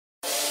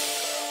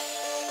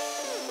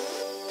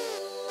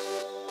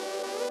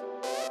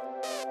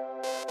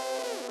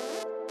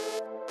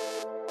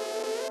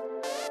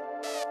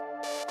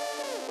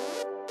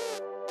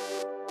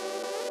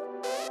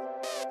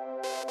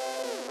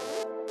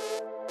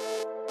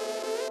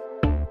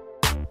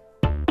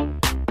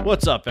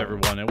What's up,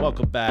 everyone, and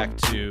welcome back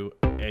to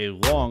a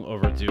long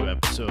overdue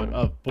episode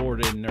of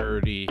Bored and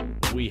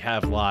Nerdy. We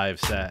have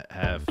lives that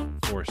have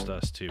forced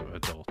us to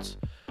adults.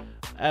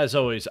 As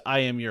always, I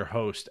am your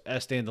host,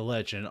 Estan the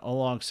Legend,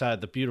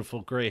 alongside the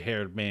beautiful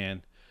gray-haired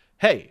man.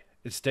 Hey,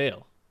 it's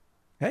Dale.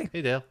 Hey,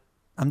 Hey, Dale.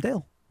 I'm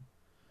Dale.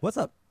 What's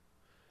up?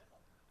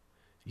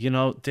 You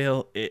know,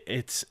 Dale,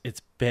 it's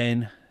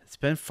been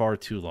far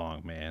too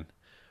long, man.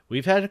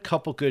 We've had a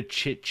couple good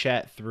chit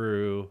chat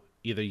through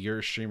either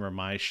your stream or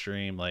my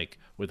stream, like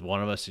with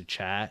one of us in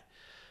chat,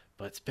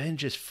 but it's been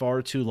just far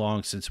too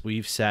long since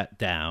we've sat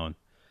down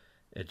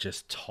and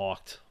just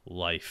talked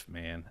life,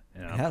 man.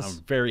 And I'm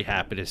very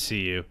happy to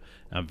see you.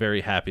 I'm very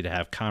happy to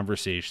have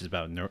conversations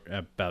about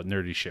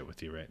nerdy shit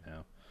with you right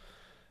now.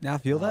 Now I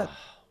feel that.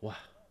 Wow.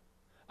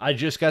 I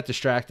just got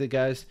distracted,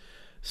 guys.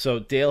 So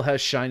Dale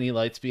has shiny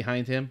lights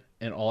behind him,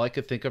 and all I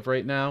could think of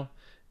right now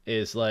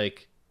is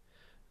like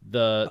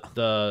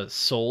the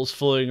souls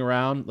floating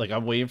around. Like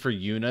I'm waiting for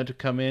Yuna to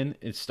come in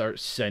and start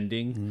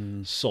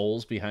sending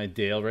souls behind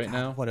Dale right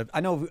now. I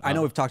know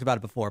we've talked about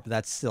it before, but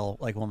that's still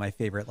like one of my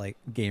favorite like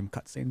game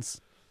cutscenes.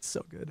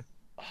 So good.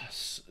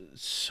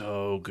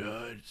 So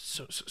good.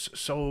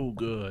 So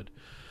good.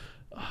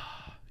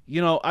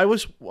 You know, I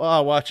was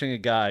watching a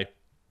guy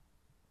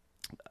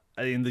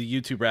in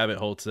the YouTube rabbit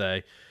hole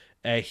today.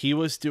 He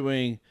was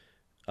doing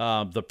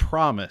The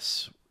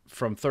Promise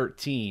from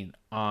 13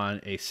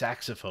 on a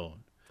saxophone.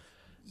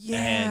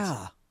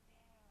 Yeah.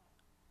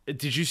 And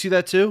did you see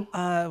that too?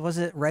 Was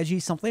it Reggie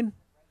something?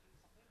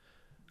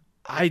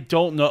 I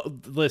don't know.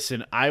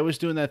 Listen, I was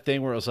doing that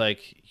thing where it was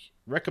like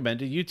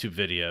recommended YouTube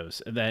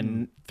videos, and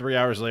then 3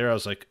 hours later, I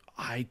was like,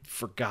 I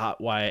forgot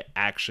why I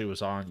actually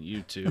was on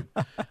YouTube.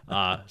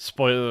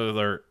 Spoiler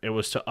alert: it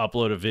was to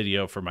upload a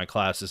video for my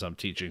classes I'm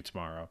teaching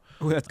tomorrow.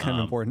 Oh, that's kind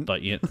of important.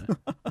 But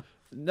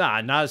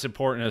not as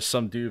important as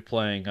some dude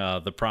playing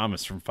The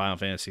Promise from Final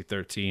Fantasy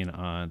 13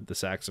 on the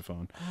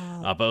saxophone.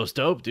 But it was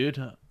dope, dude.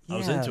 I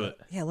was into it.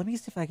 Yeah, let me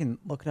see if I can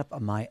look it up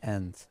on my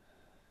end.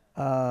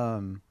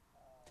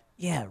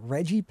 Yeah,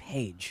 Reggie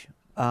Page.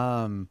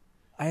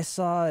 I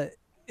saw.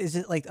 Is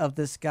it like of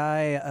this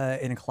guy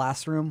in a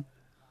classroom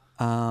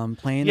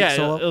playing? Yeah,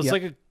 solo? it was Yep.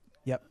 like a.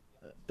 Yep.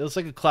 It was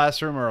like a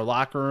classroom or a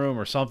locker room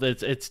or something.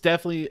 It's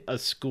definitely a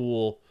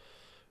school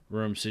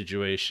room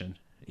situation.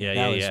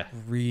 That was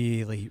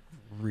really,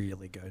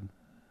 really good.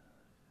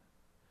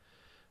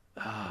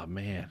 Oh,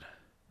 man.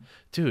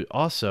 Dude,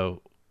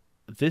 also,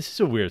 this is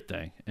a weird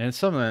thing. And it's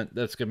something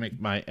that's going to make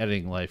my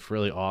editing life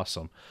really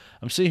awesome.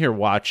 I'm sitting here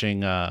watching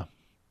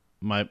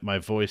my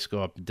voice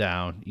go up and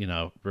down, you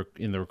know,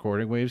 in the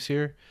recording waves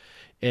here.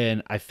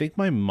 And I think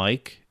my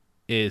mic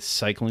is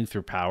cycling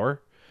through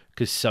power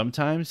because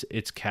sometimes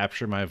it's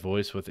captured my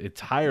voice with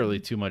entirely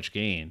too much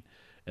gain.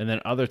 And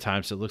then other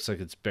times it looks like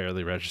it's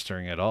barely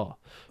registering at all.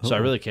 So I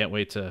really can't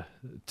wait to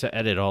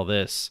edit all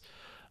this.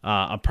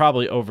 I'm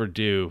probably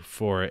overdue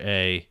for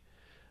a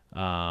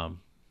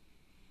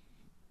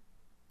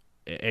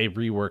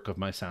rework of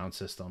my sound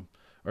system,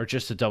 or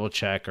just to double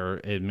check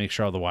and make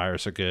sure all the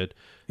wires are good.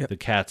 Yep. The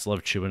cats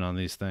love chewing on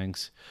these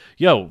things.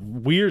 Yo,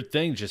 weird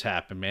thing just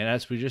happened, man.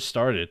 As we just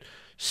started,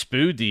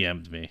 Spoo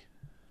DM'd me.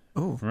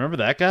 Oh, Remember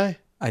that guy?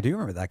 I do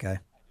remember that guy.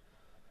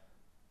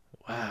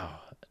 Wow.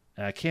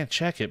 I can't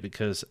check it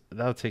because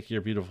that'll take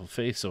your beautiful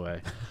face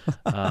away.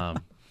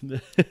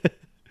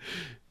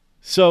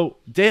 So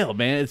Dale,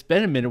 man, it's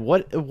been a minute.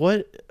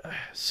 What?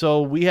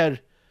 So we had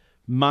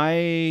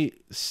my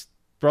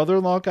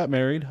brother-in-law got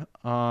married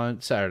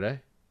on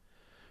Saturday.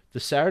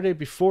 The Saturday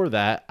before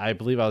that, I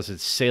believe I was in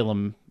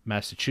Salem,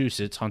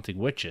 Massachusetts, hunting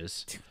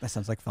witches. That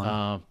sounds like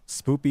fun.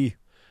 Spoopy.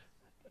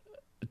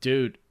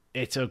 Dude,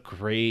 it's a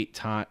great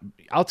time.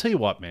 I'll tell you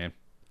what, man.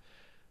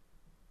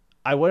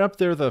 I went up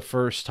there the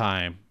first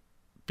time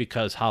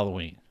because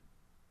Halloween.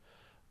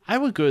 I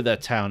would go to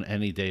that town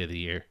any day of the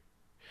year.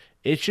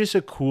 It's just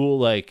a cool,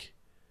 like,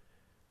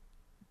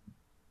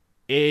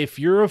 if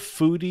you're a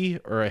foodie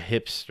or a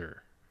hipster,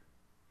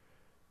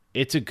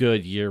 it's a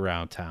good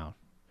year-round town.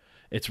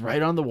 It's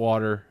right on the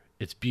water.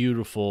 It's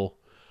beautiful.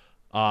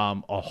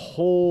 A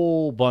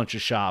whole bunch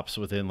of shops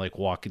within, like,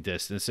 walking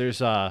distance.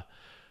 There's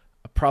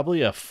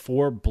probably a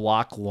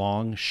 4-block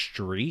long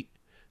street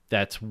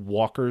that's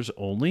walkers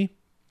only.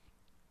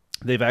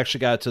 They've actually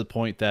got to the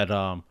point that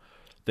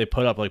they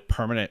put up like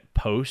permanent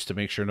posts to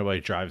make sure nobody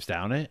drives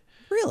down it.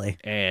 Really?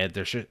 And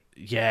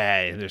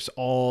there's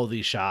all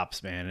these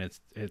shops, man.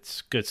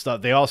 It's good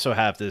stuff. They also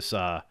have this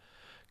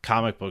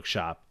comic book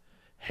shop,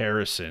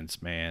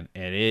 Harrison's, man,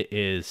 and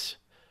it's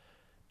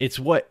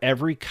what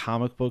every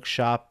comic book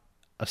shop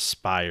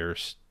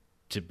aspires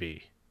to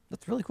be.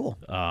 That's really cool.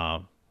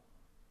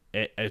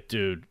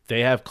 Dude, they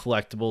have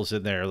collectibles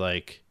in there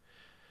like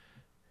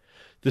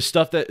the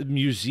stuff that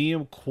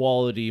museum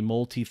quality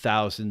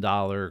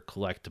multi-$1,000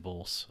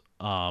 collectibles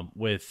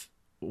with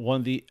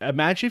one of the,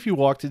 imagine if you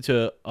walked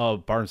into a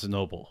Barnes and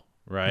Noble,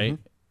 right?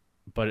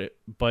 Mm-hmm.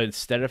 But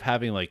instead of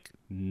having like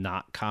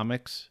not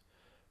comics,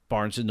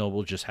 Barnes and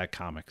Noble just had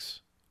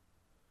comics.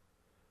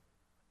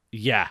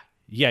 Yeah,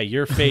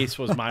 your face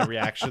was my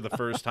reaction the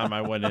first time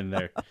I went in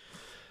there.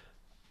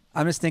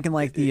 I'm just thinking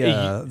like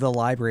the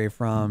library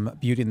from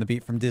Beauty and the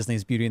Beast, from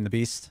Disney's Beauty and the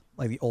Beast,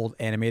 like the old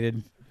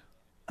animated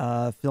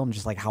film,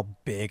 just like how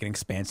big and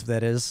expansive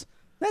that is.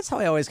 That's how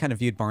I always kind of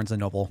viewed Barnes and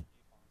Noble.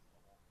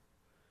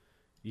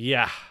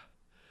 Yeah.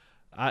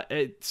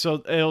 So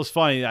it was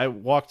funny. I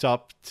walked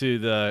up to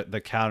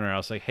the counter. I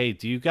was like, "Hey,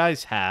 do you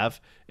guys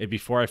have?" And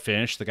before I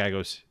finished, the guy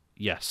goes,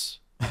 "Yes."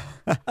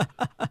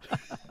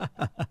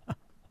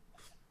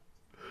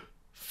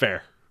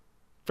 Fair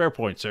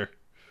point, sir.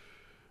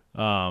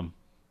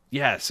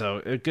 Yeah.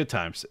 So good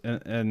times,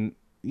 and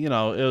you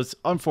know it was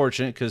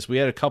unfortunate because we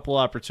had a couple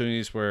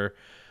opportunities where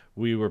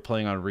we were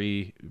planning on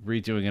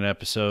redoing an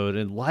episode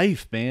in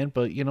life, man.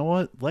 But you know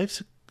what?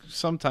 Life's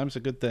sometimes a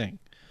good thing.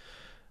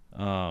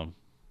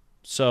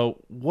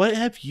 So what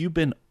have you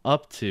been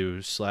up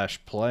to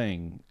 /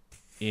 playing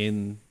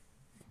in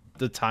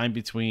the time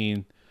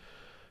between,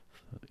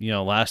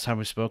 last time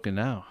we spoke and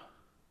now?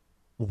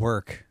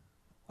 Work.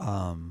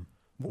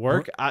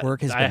 Work?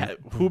 Work has been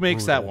who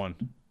makes that brutal. one?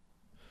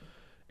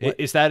 What?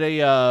 Is that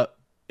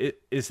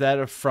is that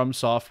a From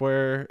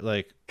Software?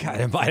 Like,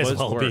 God, it might what as is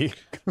well be.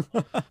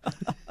 work?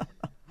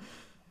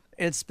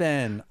 It's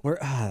been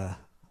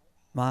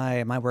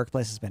my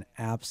workplace has been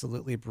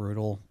absolutely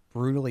brutal,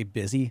 brutally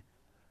busy.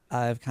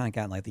 I've kind of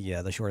gotten like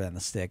the short end of the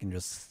stick and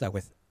just stuck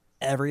with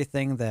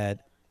everything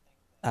that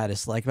I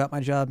dislike about my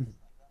job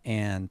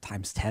and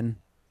times 10.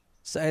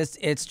 So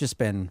it's just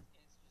been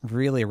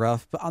really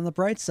rough. But on the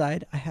bright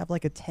side, I have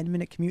like a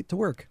 10-minute commute to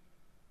work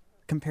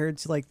compared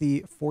to like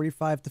the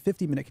 45 to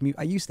 50-minute commute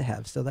I used to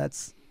have. So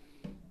that's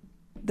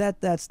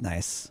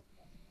nice.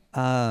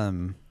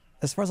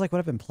 As far as like what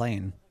I've been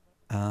playing,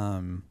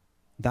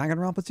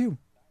 Danganronpa 2.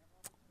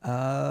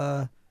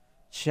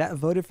 Chat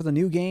voted for the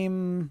new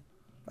game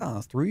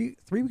 3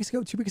 weeks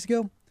ago, 2 weeks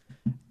ago,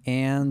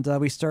 and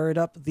we started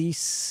up the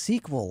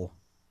sequel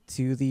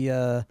to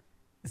the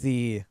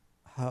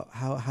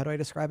how do I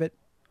describe it?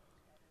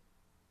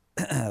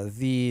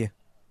 The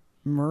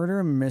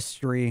Murder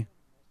Mystery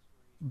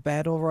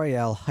Battle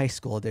Royale High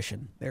School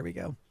Edition. There we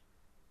go.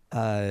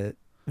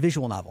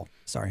 Visual novel.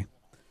 Sorry.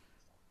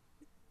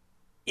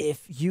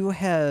 If you're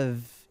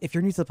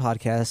new to the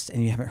podcast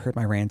and you haven't heard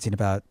my ranting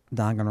about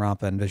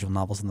Danganronpa and visual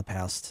novels in the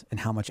past and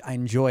how much I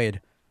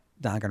enjoyed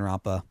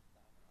Danganronpa,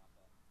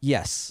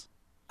 yes,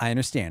 I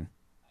understand.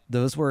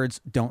 Those words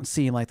don't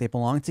seem like they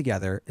belong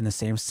together in the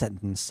same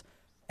sentence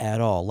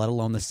at all, let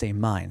alone the same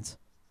mind.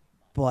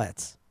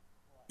 But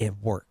it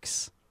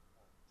works.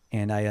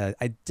 And I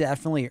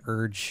definitely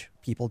urge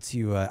people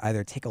to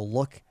either take a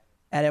look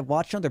at it,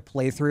 watch another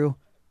playthrough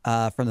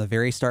from the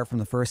very start, from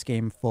the first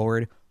game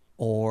forward,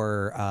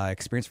 or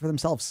experience it for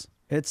themselves.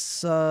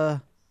 It's, I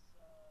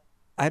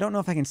don't know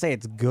if I can say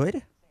it's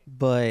good,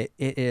 but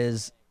it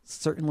is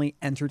certainly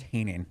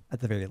entertaining at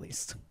the very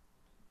least.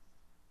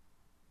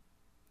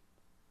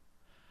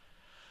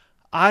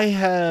 I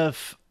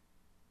have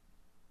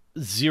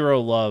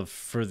zero love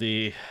for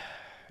the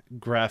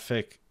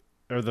graphic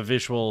or the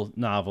visual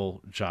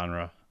novel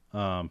genre.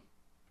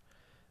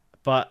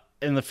 But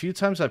in the few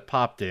times I've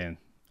popped in,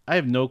 I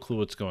have no clue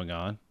what's going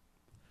on,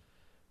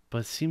 but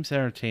it seems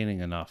entertaining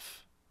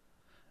enough.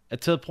 And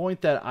to the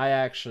point that I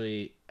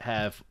actually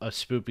have a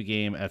spoopy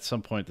game at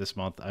some point this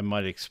month I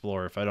might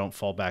explore if I don't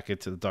fall back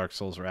into the Dark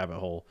Souls rabbit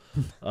hole.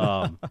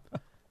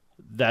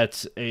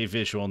 That's a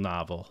visual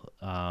novel.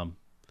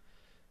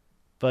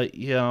 But,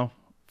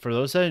 for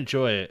those that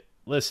enjoy it,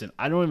 listen,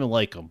 I don't even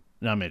like them,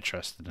 and I'm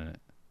interested in it.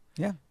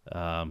 Yeah.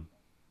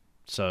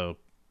 So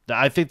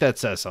I think that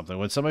says something.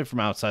 When somebody from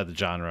outside the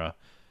genre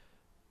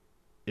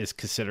is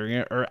considering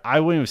it, or I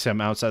wouldn't even say I'm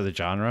outside the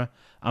genre,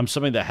 I'm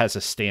somebody that has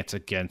a stance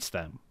against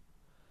them.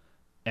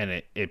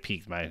 And it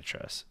piqued my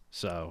interest.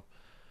 So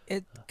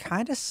It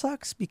kind of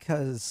sucks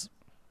because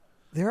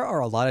there are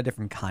a lot of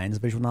different kinds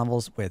of visual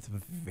novels with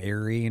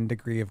varying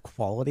degree of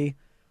quality.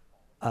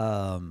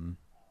 And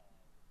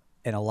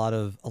a lot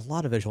of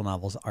visual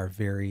novels are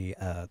very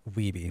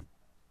weeby.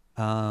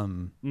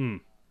 And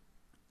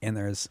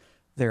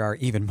there are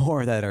even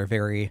more that are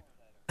very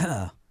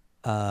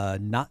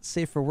not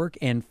safe for work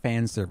and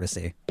fan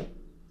servicey.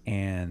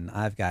 And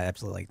I've got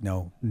absolutely like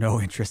no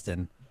interest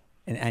in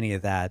any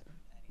of that.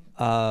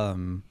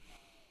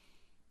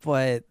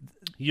 But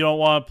you don't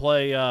want to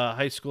play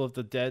High School of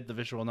the Dead, the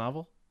visual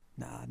novel?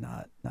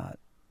 nah,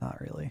 not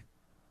really.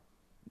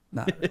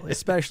 Not really.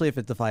 Especially if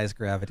it defies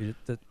gravity.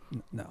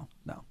 No.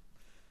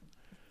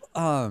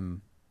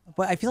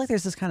 But I feel like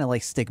there's this kind of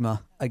like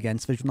stigma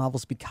against visual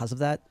novels because of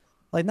that.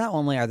 Like, not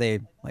only are they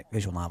like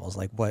visual novels,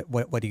 like what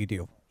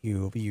do?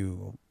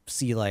 You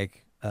see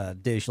like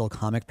digital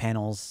comic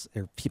panels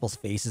or people's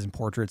faces and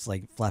portraits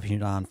like flashing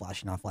it on,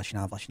 flashing off, flashing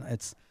on, flashing on.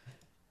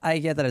 I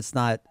get that it's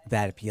not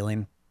that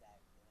appealing,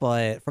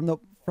 but from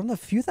the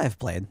few that I've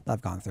played, that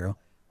I've gone through,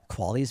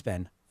 quality's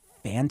been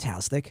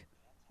fantastic.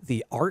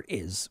 The art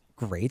is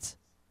great.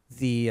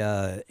 The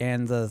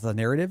the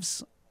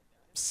narratives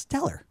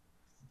stellar.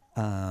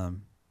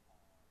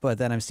 But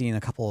then I'm seeing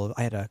I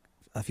had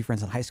a few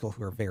friends in high school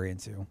who are very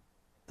into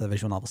the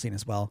visual novel scene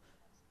as well,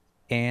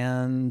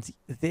 and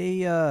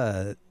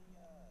they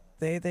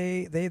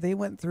They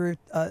went through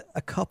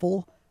a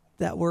couple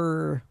that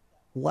were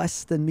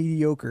less than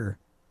mediocre.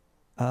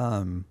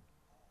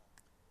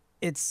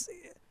 It's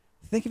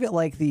think of it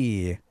like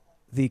the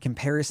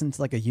comparison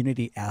to like a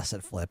Unity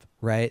asset flip,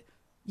 right?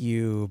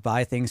 You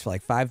buy things for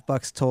like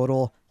 $5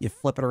 total, you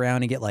flip it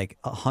around and get like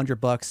 $100,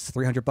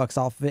 $300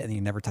 off of it, and you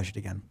never touch it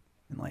again.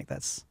 And like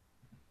that's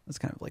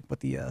kind of like what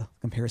the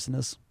comparison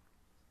is.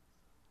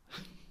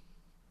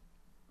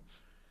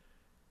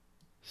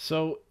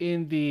 So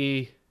in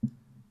the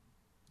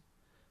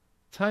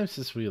time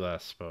since we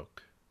last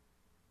spoke,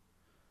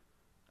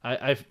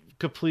 I've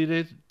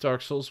completed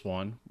Dark Souls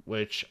 1,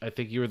 which I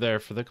think you were there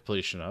for the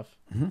completion of.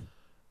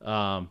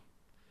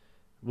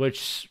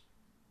 Which,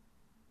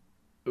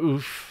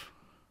 oof.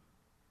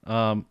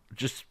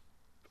 Just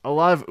a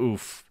lot of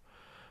oof.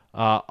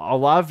 A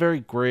lot of very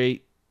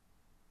great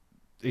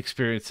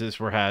experiences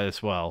were had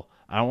as well.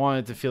 I don't want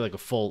it to feel like a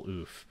full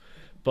oof,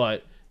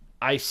 but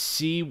I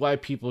see why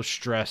people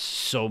stress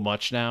so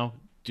much now.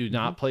 Do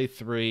not play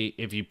 3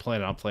 if you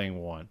plan on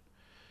playing 1.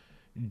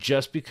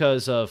 Just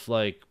because of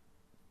like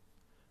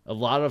a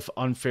lot of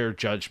unfair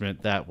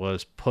judgment that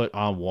was put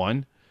on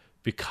 1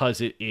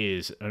 because it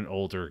is an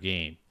older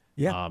game.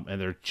 Yeah.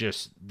 And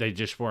they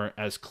just weren't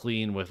as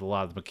clean with a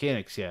lot of the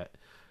mechanics yet.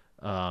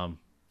 I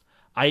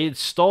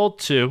installed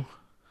 2.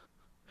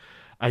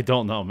 I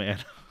don't know, man.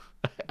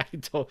 I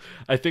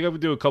think I'm gonna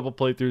do a couple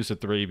playthroughs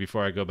of 3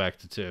 before I go back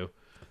to 2.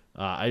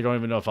 I don't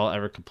even know if I'll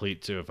ever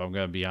complete 2, if I'm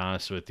gonna be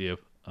honest with you.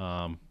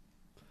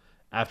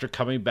 After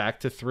coming back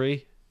to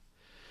 3,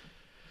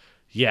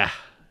 yeah.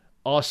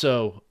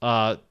 Also,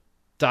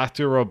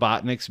 Dr.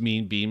 Robotnik's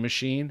Mean Bean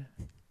Machine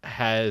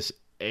has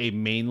a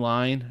main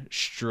line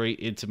straight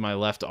into my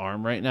left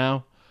arm right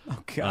now.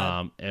 Oh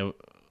god. And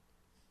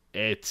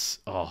it's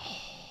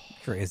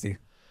Crazy.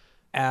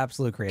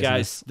 Absolute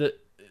craziness. guys,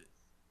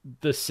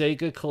 the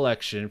Sega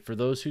collection, for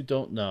those who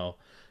don't know,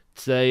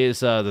 today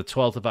is the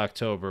 12th of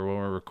October when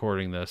we're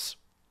recording this.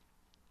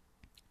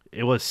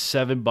 It was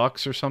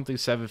 $7 or something,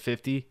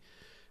 $7.50.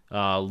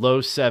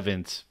 Low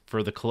sevens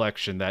for the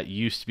collection that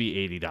used to be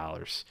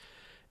 $80.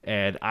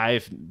 And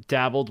I've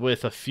dabbled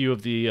with a few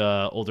of the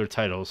older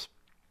titles.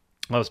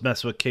 I was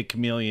messing with Kid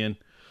Chameleon,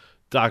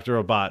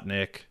 Dr.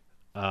 Robotnik.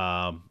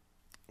 What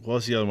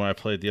was the other one I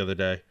played the other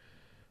day?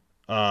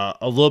 A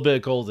little bit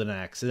of Golden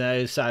Axe, and I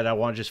decided I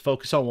want to just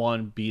focus on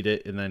one, beat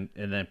it, and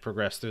then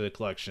progress through the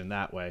collection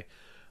that way.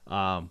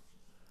 But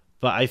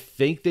I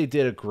think they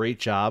did a great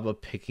job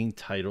of picking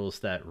titles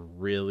that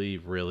really,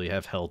 really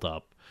have held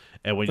up.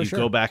 And when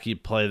go back,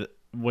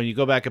 when you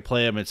go back and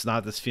play them, it's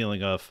not this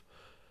feeling of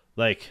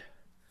like,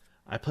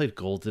 I played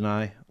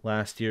GoldenEye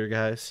last year,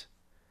 guys.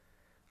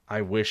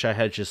 I wish I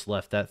had just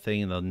left that thing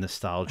in the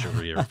nostalgia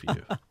rear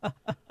view.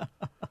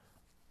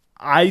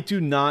 I do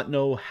not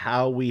know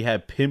how we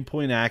had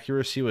pinpoint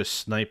accuracy with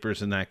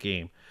snipers in that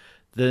game.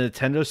 The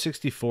Nintendo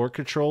 64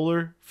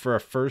 controller for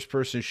a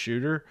first-person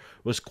shooter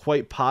was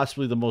quite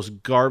possibly the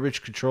most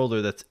garbage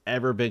controller that's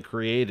ever been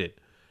created.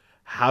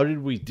 How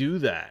did we do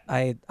that?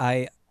 I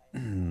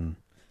didn't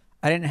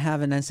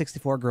have an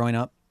N64 growing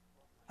up.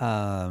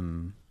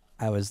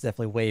 I was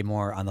definitely way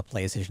more on the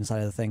PlayStation side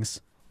of the things.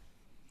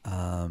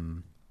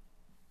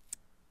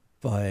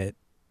 But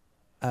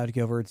I would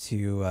go over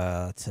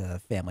to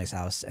family's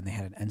house, and they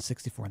had an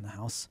N64 in the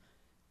house,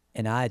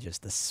 and I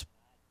just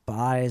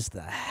despised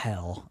the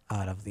hell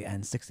out of the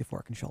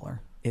N64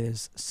 controller. It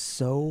is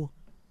so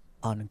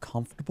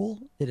uncomfortable.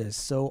 It is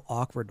so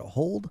awkward to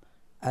hold.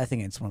 I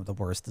think it's one of the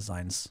worst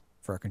designs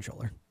for a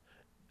controller.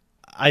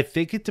 I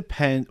think it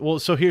depends. Well,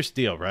 so here's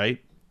the deal,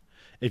 right?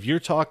 If you're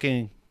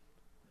talking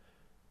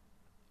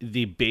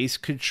the base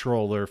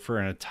controller for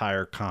an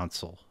entire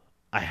console,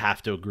 I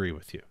have to agree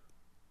with you.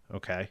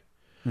 Okay?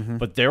 Mm-hmm.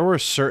 But there were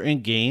certain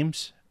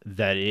games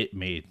that it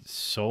made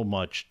so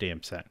much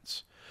damn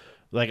sense.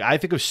 Like, I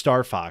think of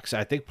Star Fox.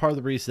 I think part of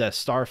the reason that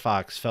Star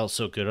Fox felt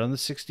so good on the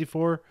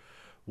 64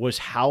 was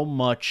how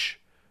much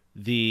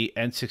the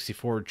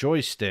N64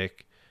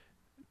 joystick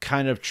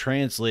kind of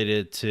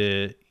translated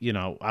to,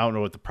 I don't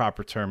know what the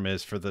proper term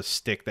is for the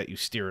stick that you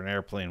steer an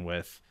airplane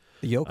with.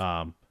 The yoke?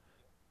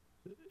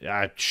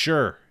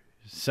 Sure.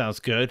 Sounds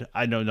good.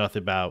 I know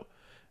nothing about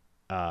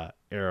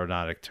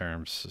aeronautic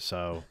terms,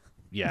 so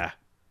yeah.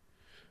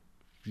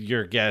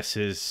 Your guess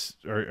is,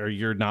 or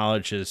your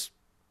knowledge is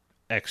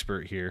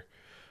expert here.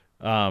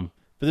 But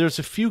there's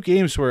a few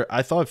games where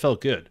I thought it felt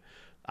good.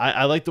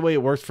 I like the way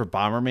it worked for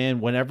Bomberman.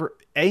 Whenever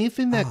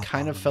anything that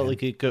kind of felt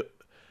like it could,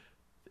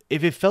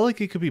 if it felt like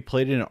it could be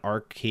played in an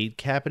arcade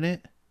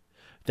cabinet,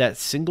 that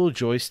single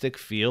joystick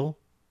feel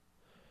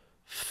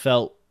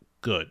felt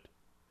good.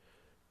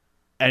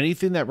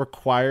 Anything that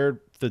required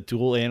the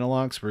dual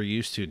analogs we're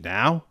used to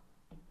now,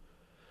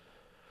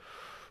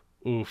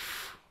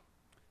 oof.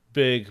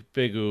 Big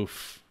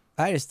oof.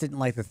 I just didn't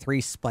like the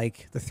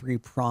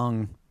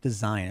 3-prong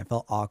design. It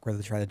felt awkward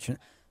to try to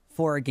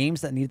for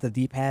games that needed the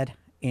D-pad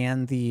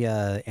and the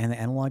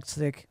analog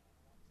stick,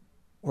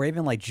 or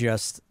even like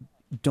just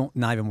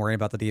not even worry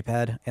about the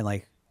D-pad, and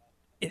like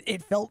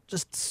it felt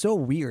just so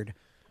weird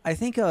I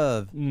think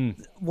of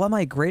one of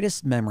my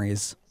greatest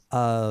memories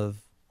of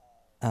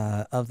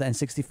the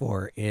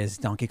N64 is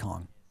Donkey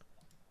Kong,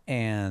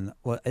 and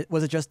what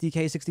was it? Just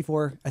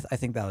DK64? I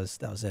think that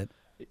was it.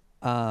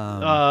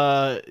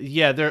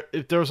 Yeah,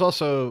 there was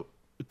also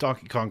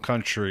Donkey Kong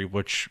Country,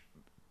 which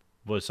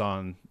was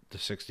on the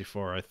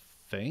 64, I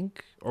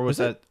think, or was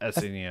that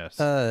SNES?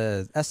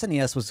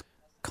 SNES was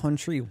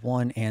Country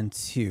 1 and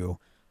 2.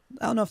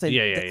 I don't know if they.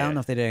 Yeah. I don't know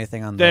if they did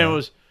anything on Then the. it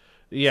was,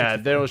 yeah,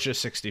 64. then it was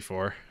just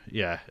 64.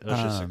 Yeah, it was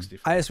just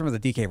 64. I just remember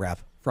the DK rap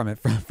from it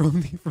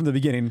from the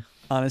beginning,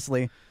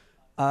 honestly.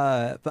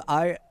 But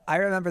I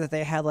remember that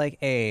they had like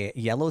a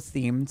yellow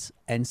themed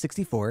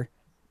N64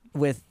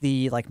 with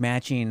the like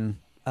matching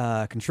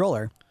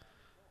controller,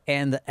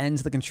 and the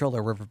ends of the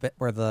controller were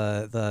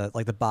the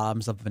like the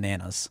bottoms of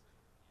bananas,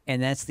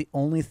 and that's the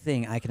only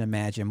thing I can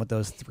imagine what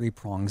those three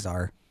prongs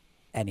are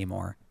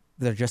anymore.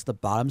 They're just the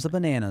bottoms of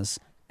bananas,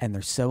 and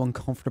they're so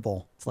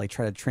uncomfortable to like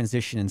try to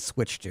transition and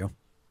switch to.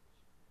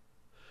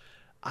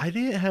 I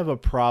didn't have a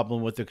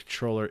problem with the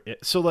controller.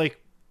 So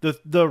like the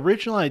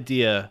original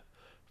idea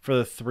for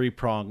the three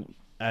prong,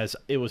 as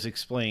it was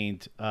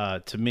explained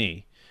to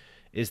me,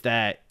 is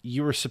that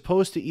you were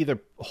supposed to either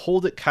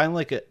hold it kind of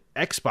like an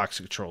Xbox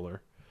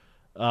controller.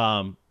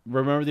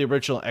 Remember the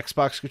original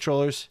Xbox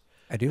controllers?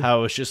 I do. How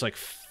it was just like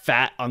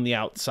fat on the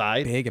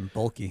outside, Big and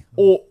bulky.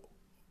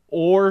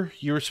 Or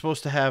you were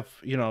supposed to have,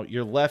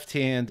 your left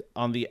hand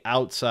on the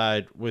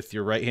outside with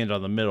your right hand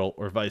on the middle,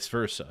 or vice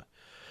versa.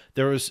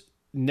 There was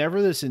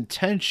never this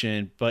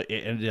intention, but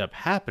it ended up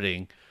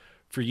happening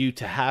for you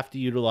to have to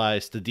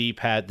utilize the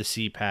D-pad, the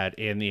C-pad,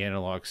 and the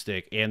analog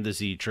stick, and the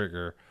Z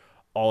trigger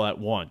all at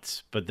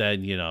once. But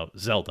then,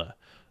 Zelda,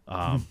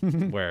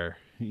 where,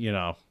 it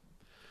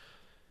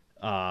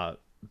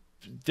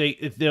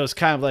was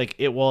kind of like,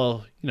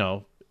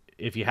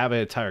 if you have an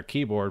entire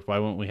keyboard, why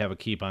wouldn't we have a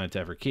key bind to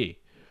every key?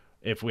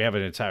 If we have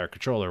an entire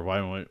controller,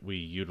 why wouldn't we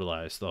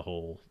utilize the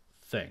whole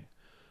thing?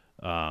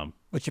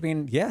 Which, I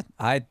mean, yeah,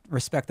 I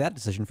respect that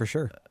decision for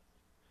sure.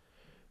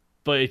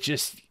 But it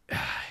just,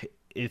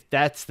 if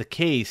that's the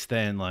case,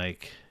 then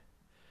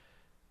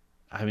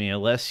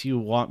unless you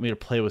want me to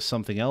play with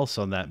something else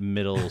on that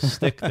middle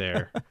stick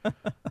there,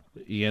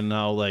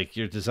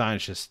 your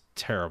design's just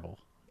terrible.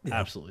 Yeah.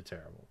 Absolutely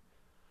terrible.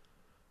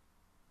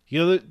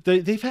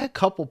 They've had a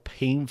couple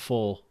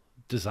painful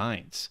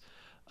designs.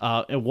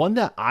 And one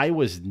that I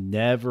was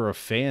never a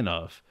fan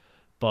of,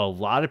 but a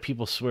lot of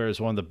people swear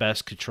is one of the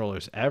best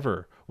controllers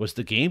ever, was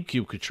the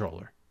GameCube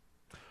controller.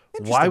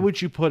 Why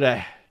would you put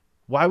a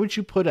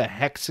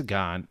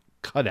hexagon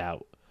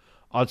cutout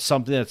on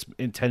something that's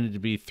intended to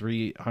be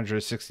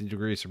 360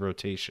 degrees of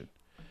rotation?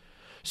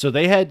 So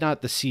they had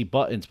not the C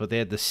buttons, but they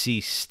had the C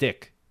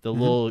stick, the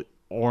little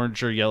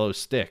orange or yellow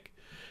stick.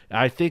 And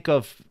I think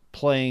of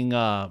playing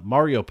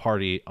Mario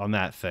Party on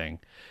that thing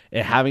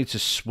and having to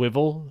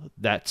swivel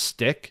that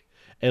stick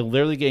and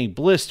literally getting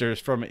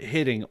blisters from it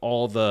hitting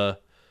all the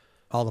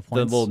points,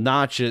 the little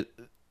notches.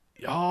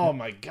 Oh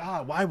my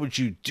God, why would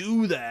you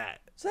do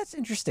that? So that's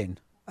interesting.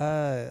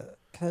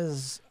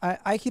 Because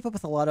I keep up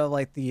with a lot of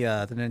like the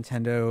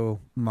Nintendo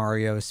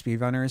Mario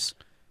speedrunners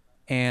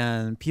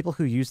and people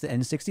who use the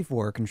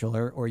N64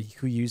 controller or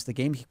who use the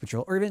GameCube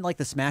controller or even like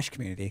the Smash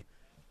community.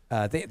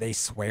 They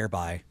swear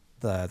by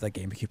the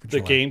GameCube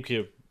controller. The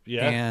GameCube,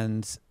 yeah.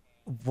 And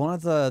one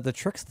of the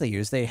tricks they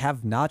use, they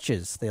have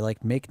notches. They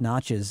like make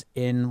notches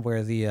in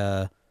where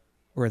the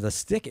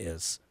stick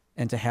is,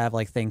 and to have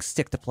like things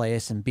stick to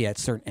place and be at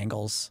certain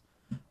angles.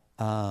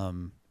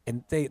 And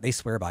they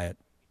swear by it.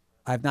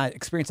 I've not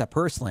experienced that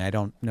personally. I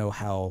don't know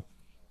how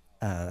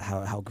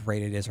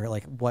great it is or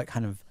like what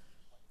kind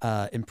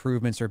of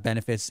improvements or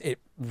benefits it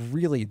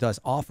really does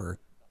offer.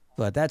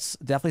 But that's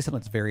definitely something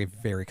that's very,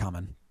 very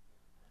common.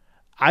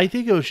 I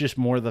think it was just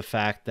more the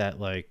fact that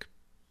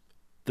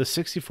the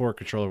 64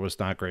 controller was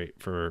not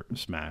great for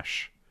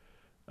Smash.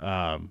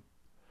 The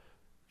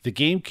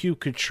GameCube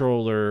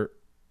controller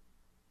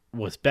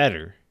was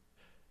better,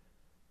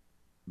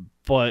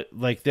 but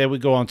then we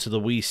go on to the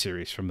Wii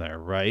series from there,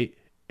 right?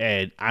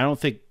 And I'm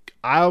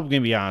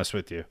gonna be honest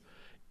with you,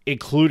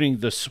 including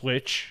the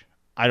Switch,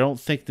 I don't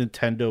think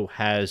Nintendo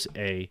has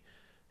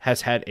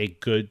had a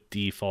good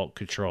default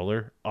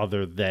controller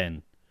other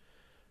than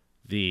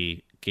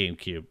the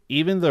GameCube.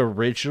 Even the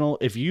original,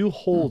 if you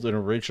hold an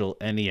original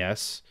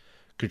NES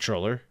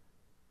controller,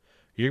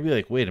 you're gonna be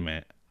like, wait a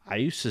minute, I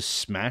used to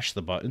smash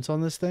the buttons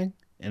on this thing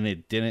and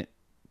it didn't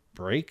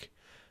break.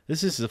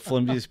 This is the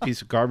flimsiest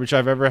piece of garbage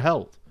I've ever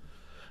held.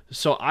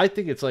 So I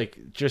think it's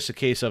just a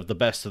case of the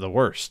best of the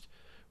worst.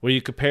 When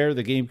you compare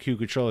the GameCube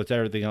controller to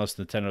everything else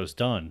Nintendo's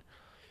done,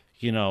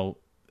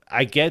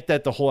 I get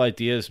that the whole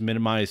idea is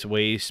minimize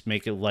waste,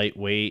 make it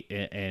lightweight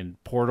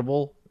and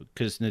portable,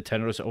 because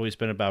Nintendo's always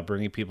been about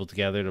bringing people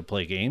together to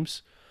play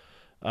games.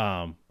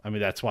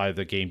 That's why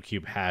the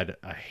GameCube had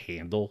a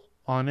handle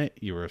on it.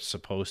 You were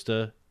supposed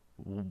to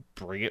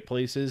bring it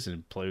places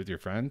and play with your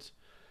friends.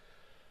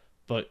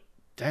 But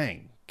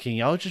dang, can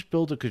y'all just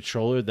build a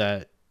controller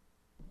that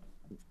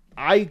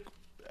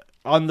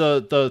on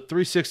the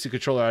 360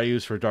 controller I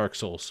use for Dark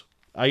Souls,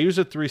 I use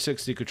a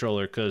 360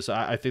 controller because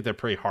I think they're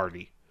pretty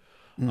hardy.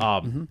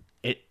 Mm-hmm.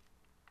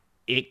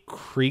 It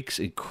creaks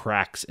and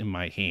cracks in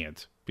my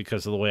hand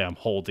because of the way I'm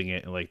holding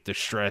it and like the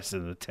stress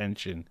and the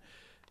tension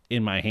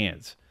in my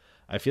hands.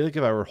 I feel like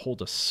if I were to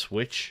hold a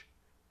Switch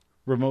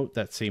remote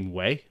that same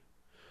way,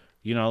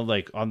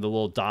 like on the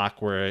little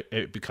dock where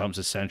it becomes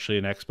essentially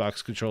an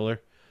Xbox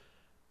controller,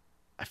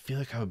 I feel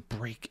like I would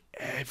break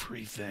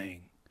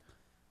everything.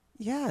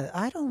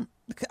 Yeah,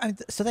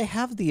 so they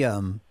have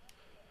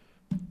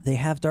they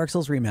have Dark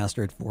Souls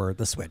Remastered for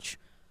the Switch,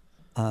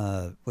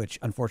 which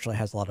unfortunately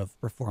has a lot of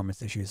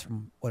performance issues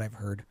from what I've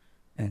heard,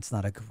 and it's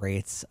not a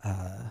great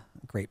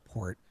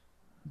port.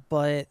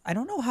 But I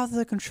don't know how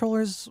the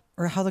controllers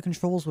or how the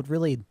controls would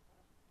really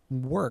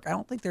work. I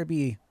don't think there'd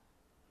be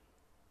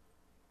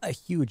a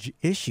huge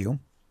issue.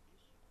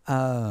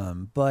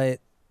 But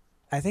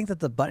I think that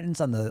the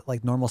buttons on the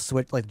like normal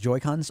Switch, like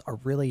Joy-Cons, are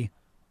really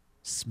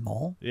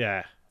small.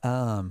 Yeah.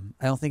 I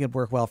don't think it'd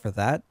work well for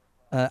that.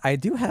 I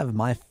do have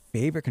my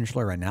favorite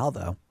controller right now,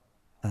 though.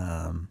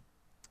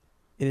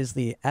 It is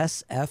the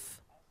SF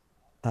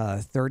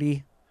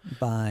 30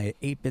 by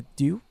 8-Bit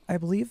Do, I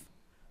believe.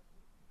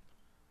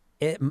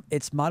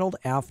 It's modeled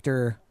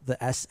after the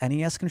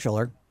SNES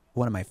controller,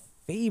 one of my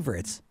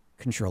favorite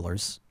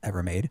controllers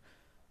ever made.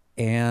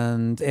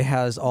 And it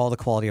has all the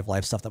quality of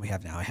life stuff that we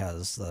have now. It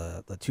has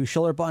the 2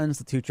 shoulder buttons,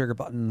 the 2 trigger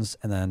buttons,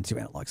 and then 2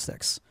 analog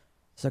sticks.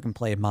 So it can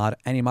play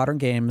any modern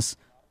games,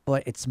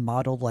 but it's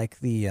modeled like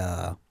the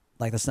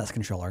SNES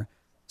controller.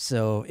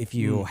 So if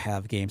you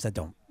have games that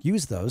don't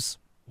use those,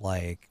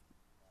 like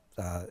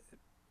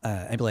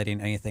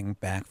emulating anything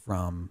back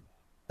from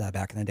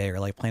back in the day, or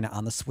like playing it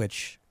on the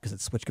Switch because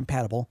it's Switch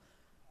compatible,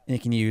 and you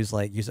can use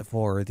it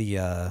for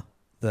the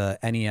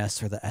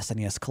NES or the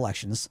SNES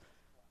collections.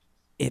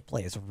 It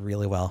plays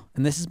really well,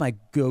 and this is my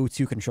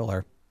go-to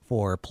controller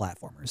for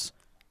platformers.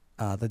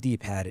 The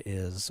D-pad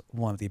is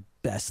one of the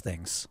best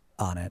things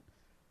on it.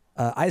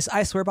 I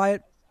swear by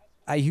it.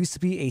 I used to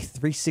be a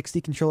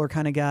 360 controller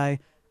kind of guy.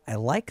 I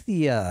like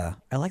the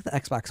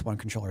Xbox One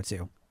controller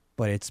too,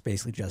 but it's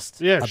basically just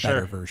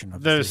better version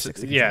of the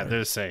 360 controller. Yeah, they're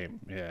the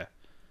same. Yeah.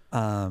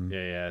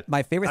 Yeah.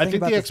 My favorite thing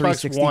about the the Xbox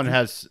 360 One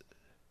has.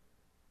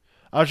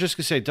 I was just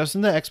gonna say,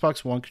 doesn't the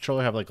Xbox One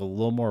controller have like a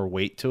little more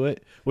weight to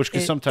it, which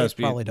can sometimes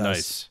be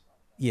nice?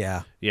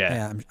 Yeah.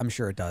 I'm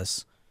sure it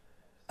does.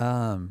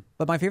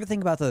 But my favorite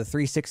thing about the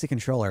 360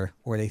 controller,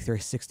 or the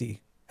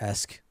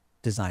 360-esque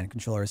design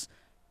controllers,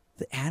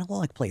 the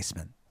analog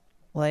placement.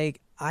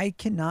 Like, I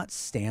cannot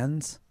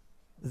stand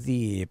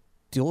the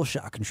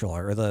DualShock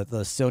controller or the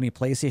Sony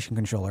PlayStation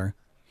controller.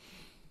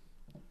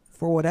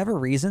 For whatever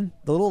reason,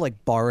 the little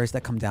like bars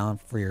that come down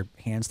for your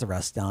hands to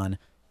rest on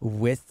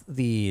with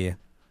the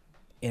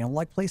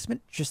analog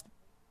placement just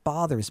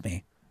bothers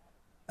me.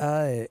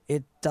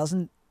 It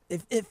doesn't.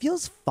 It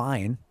feels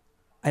fine.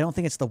 I don't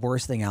think it's the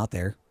worst thing out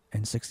there.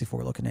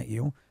 N64 looking at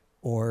you,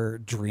 or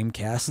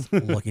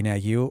Dreamcast looking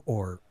at you,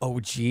 or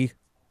OG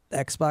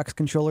Xbox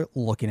controller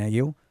looking at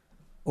you,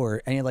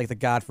 or any like the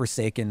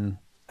godforsaken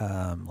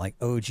like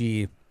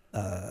OG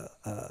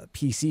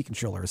PC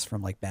controllers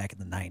from like back in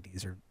the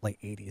 90s or late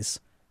 80s.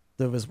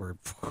 Those were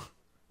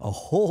a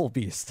whole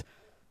beast.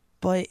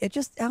 But it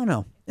just, I don't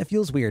know, it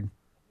feels weird.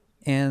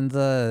 And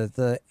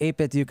the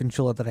 8-Bit Do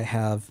controller that I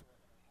have,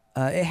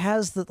 it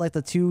has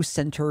the 2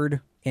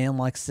 centered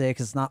analog sticks.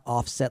 It's not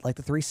offset like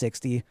the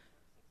 360,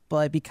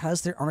 but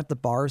because there aren't the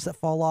bars that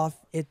fall off,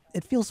 it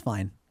feels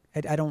fine.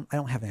 I don't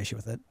have an issue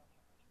with it.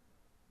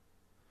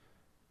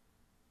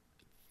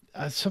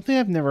 Something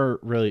I've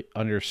never really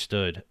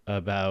understood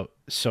about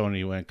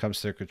Sony when it comes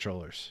to their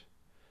controllers.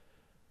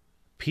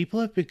 People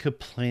have been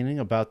complaining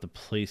about the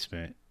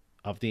placement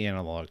of the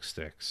analog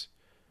sticks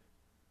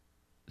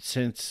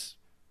since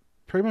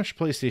pretty much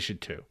PlayStation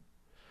 2.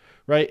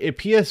 Right? At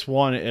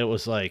PS1, it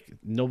was like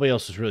nobody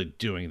else was really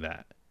doing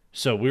that.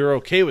 So we were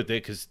okay with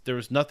it because there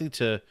was nothing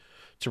to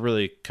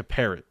really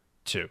compare it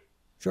to.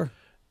 Sure.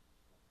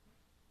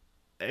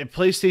 At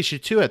PlayStation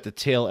 2, at the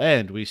tail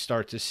end, we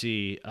start to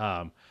see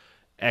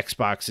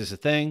Xbox is a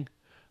thing.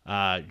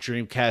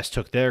 Dreamcast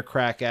took their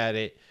crack at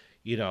it.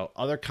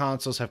 Other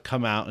consoles have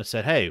come out and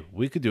said, hey,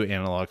 we could do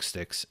analog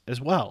sticks as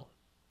well.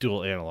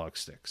 Dual analog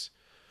sticks.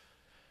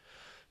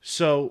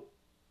 So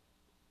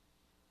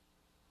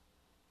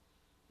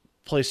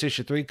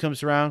PlayStation 3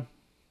 comes around,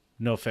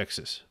 no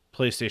fixes.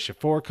 PlayStation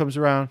 4 comes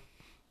around,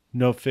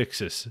 no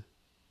fixes.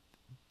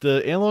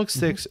 The analog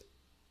sticks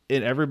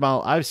in every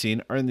model I've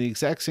seen are in the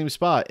exact same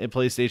spot in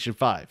PlayStation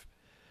 5.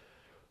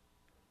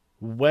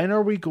 When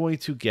are we going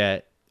to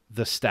get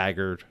the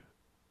staggered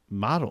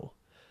model?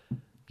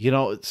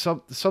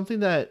 Something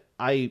that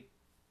I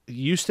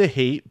used to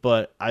hate,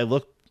 but I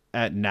look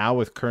at now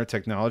with current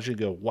technology and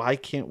go, why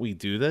can't we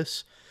do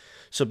this?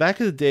 So back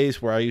in the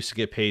days where I used to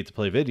get paid to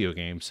play video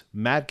games,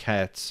 Mad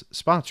Catz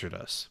sponsored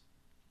us.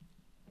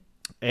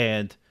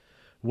 And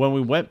when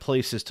we went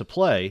places to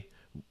play,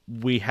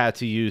 we had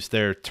to use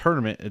their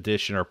tournament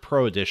edition or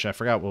pro edition, I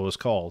forgot what it was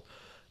called,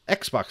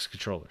 Xbox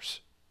controllers.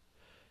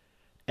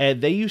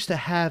 And they used to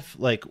have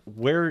like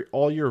where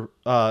all your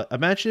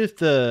imagine if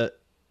the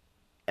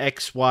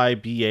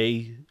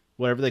XYBA,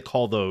 whatever they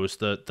call those,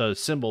 the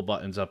symbol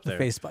buttons up The there,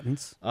 face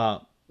buttons.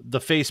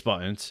 the face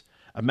buttons.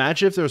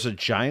 Imagine if there was a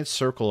giant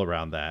circle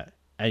around that,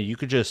 and you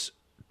could just,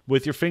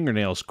 with your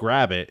fingernails,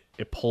 grab it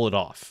and pull it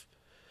off.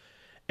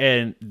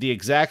 And the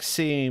exact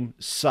same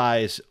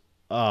size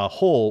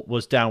hole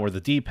was down where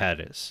the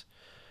D-pad is.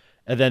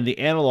 And then the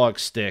analog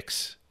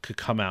sticks could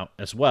come out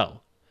as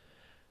well.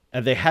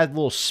 And they had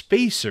little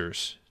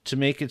spacers to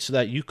make it so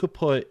that you could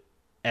put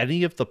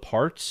any of the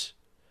parts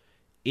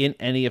in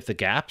any of the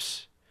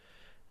gaps.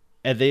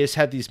 And they just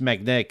had these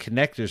magnetic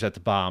connectors at the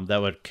bottom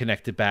that would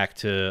connect it back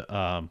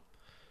to,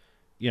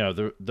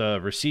 the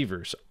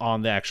receivers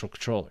on the actual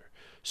controller.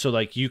 So,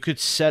 like, you could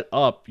set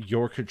up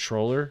your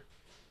controller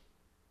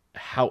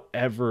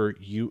however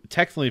you...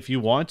 Technically, if you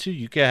want to,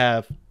 you could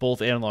have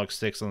both analog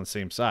sticks on the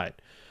same side.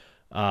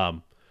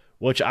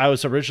 Which I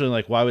was originally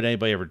like, why would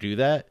anybody ever do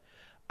that?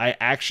 I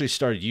actually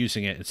started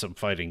using it in some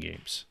fighting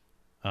games.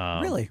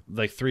 Really?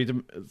 Like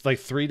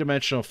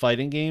three-dimensional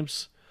fighting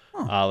games.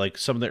 Like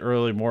some of the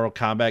early Mortal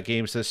Kombat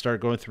games that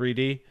started going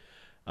 3D.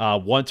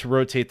 One to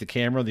rotate the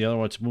camera, the other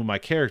one to move my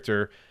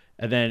character.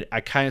 And then I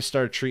kind of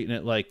started treating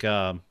it like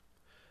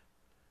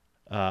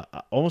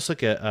almost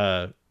like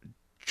a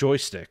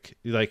joystick,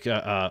 like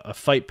a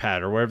fight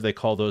pad or whatever they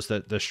call those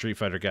that the Street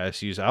Fighter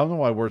guys use. I don't know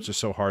why words are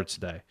so hard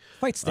today.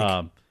 Fight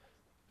stick.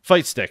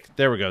 Fight stick.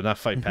 There we go. Not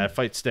fight pad,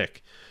 fight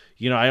stick.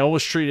 I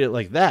almost treat it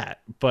like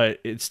that, but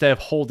instead of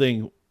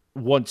holding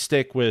one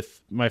stick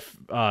with my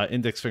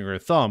index finger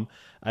and thumb,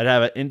 I'd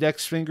have an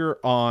index finger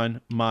on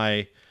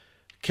my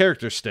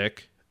character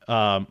stick,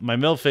 my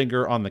middle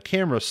finger on the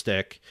camera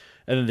stick,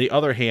 and then the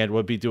other hand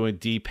would be doing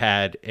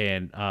D-pad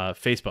and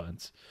face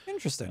buttons.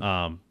 Interesting.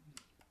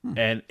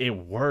 And it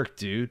worked,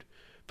 dude.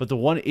 But the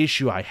one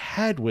issue I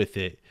had with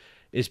it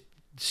is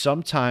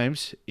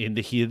sometimes in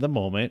the heat of the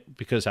moment,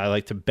 because I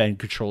like to bend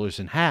controllers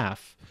in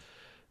half,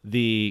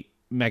 the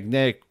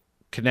magnetic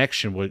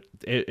connection would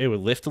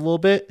lift a little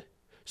bit.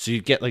 So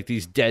you get like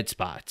these dead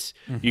spots.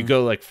 Mm-hmm. You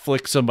go like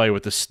flick somebody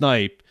with a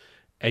snipe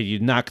and you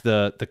knock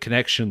the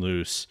connection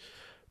loose.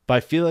 But I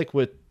feel like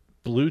with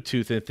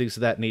Bluetooth and things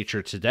of that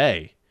nature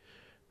today,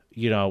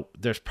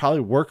 there's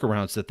probably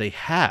workarounds that they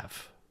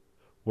have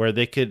where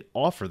they could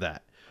offer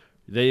that.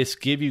 They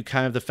just give you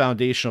kind of the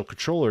foundational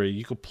controller.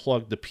 You could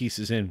plug the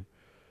pieces in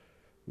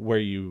where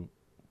you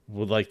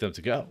would like them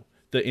to go.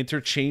 The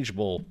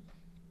interchangeable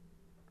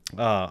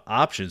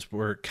options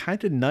were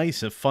kind of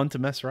nice and fun to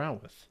mess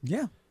around with.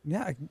 Yeah.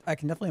 I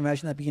can definitely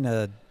imagine that being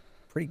a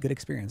pretty good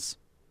experience.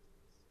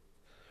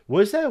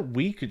 What is that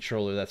Wii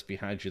controller that's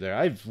behind you there?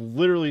 I've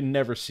literally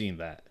never seen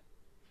that.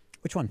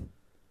 Which one?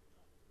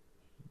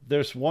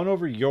 There's one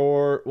over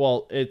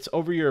it's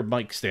over your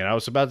mic stand. I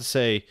was about to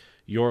say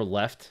your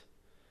left.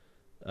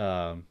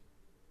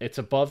 It's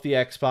above the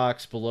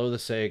Xbox, below the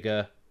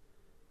Sega.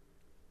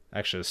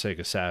 Actually, the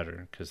Sega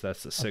Saturn, because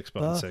that's the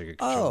 6-button Sega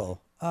controller.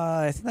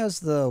 I think that was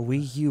the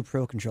Wii U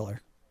Pro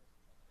controller.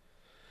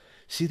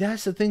 See,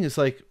 that's the thing. Is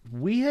like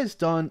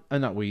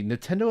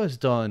Nintendo has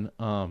done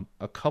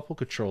a couple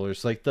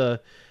controllers, like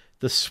the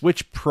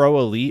Switch Pro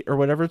Elite or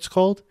whatever it's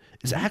called.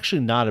 Is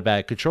actually not a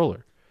bad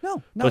controller.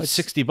 No, but it's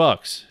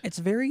 $60. It's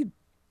very,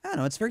 I don't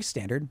know, it's very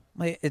standard.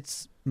 Like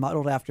it's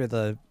modeled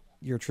after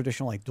your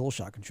traditional like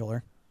DualShock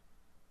controller.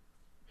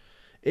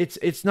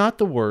 It's not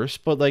the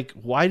worst, but like,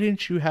 why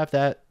didn't you have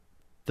that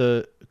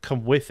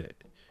come with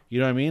it? You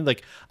know what I mean?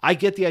 Like, I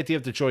get the idea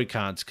of the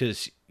Joy-Cons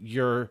because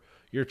you're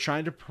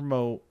trying to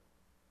promote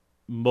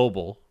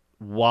mobile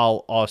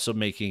while also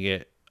making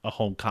it a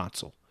home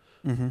console.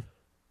 Mm-hmm.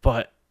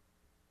 But,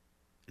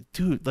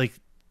 dude, like,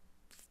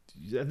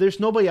 there's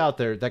nobody out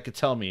there that could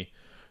tell me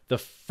the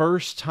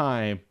first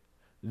time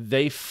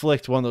they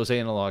flicked one of those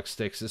analog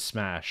sticks to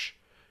Smash,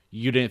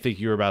 you didn't think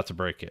you were about to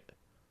break it.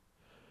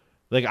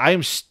 Like, I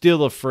am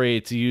still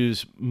afraid to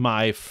use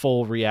my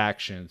full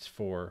reactions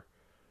for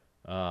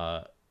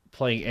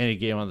playing any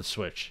game on the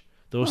Switch.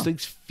 Those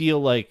things feel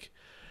like...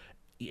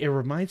 It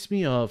reminds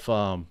me of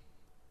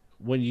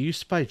when you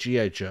used to buy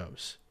G.I.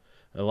 Joes.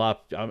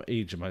 I'm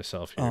aging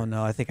myself here. Oh,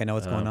 no, I think I know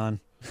what's going on.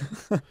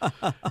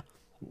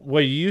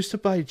 When you used to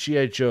buy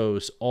G.I.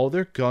 Joes, all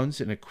their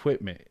guns and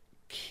equipment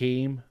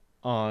came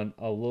on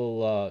a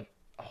little...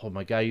 oh,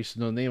 my God, I used to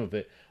know the name of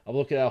it. I'm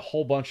looking at a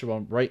whole bunch of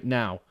them right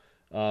now.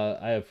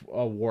 I have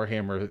a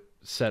Warhammer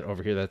set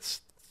over here that's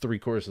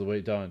 3/4 of the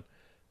way done.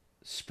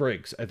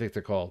 Sprigs, I think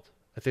they're called.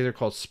 I think they're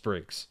called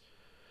Sprigs.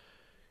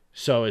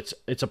 So it's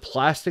a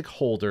plastic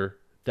holder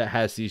that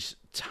has these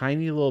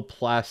tiny little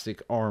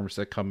plastic arms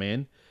that come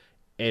in.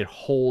 It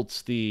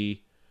holds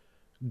the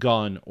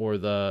gun or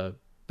the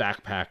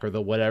backpack or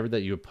the whatever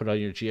that you would put on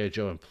your G.I.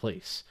 Joe in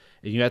place.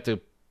 And you have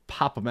to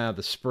pop them out of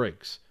the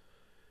sprigs.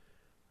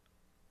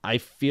 I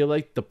feel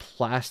like the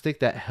plastic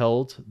that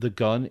held the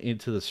gun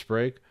into the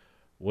sprig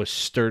was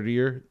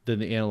sturdier than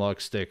the analog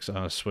sticks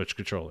on a Switch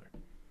controller.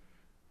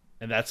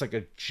 And that's like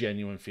a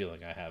genuine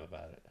feeling I have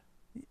about it.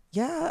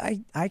 Yeah,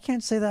 I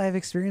can't say that I've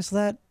experienced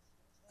that.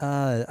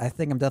 I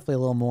think I'm definitely a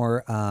little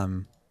more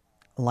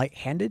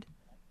light-handed.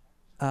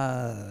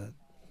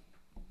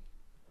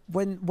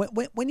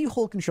 when you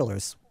hold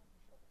controllers,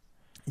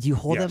 do you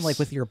hold them like Yes.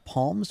 with your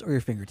palms or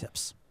your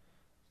fingertips?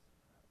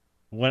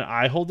 When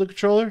I hold the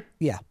controller,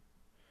 Yeah.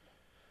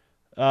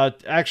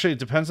 actually, it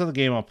depends on the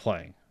game I'm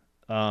playing.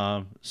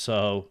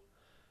 So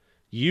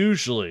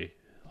usually,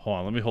 hold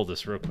on, let me hold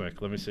this real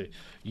quick. Let me see.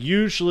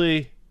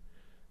 Usually,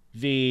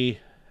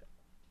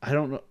 I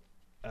don't know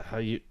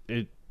how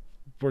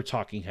we're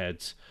talking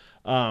heads.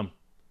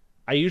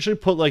 I usually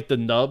put like the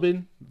nub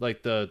in,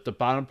 like the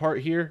bottom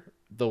part here,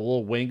 the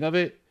little wing of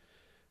it,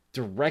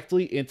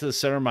 directly into the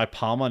center of my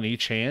palm on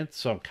each hand.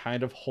 So I'm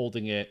kind of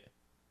holding it.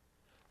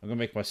 I'm gonna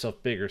make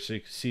myself bigger so you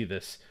can see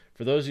this.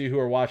 For those of you who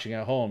are watching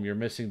at home, you're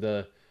missing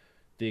the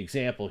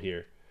example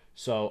here.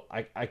 So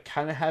I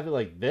kind of have it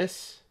like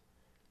this,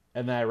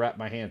 and then I wrap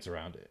my hands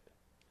around it.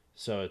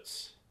 So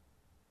it's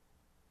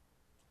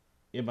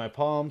in my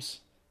palms,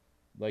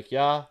 like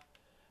yeah,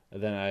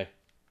 and then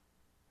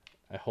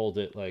I hold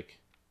it like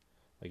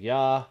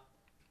yeah,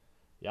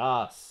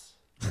 yes,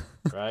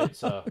 right.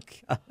 So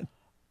God.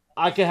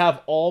 I can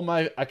have all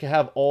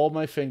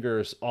my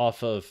fingers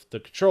off of the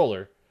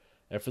controller,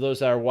 and for those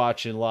that are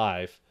watching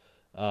live,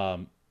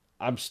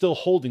 I'm still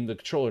holding the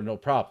controller, no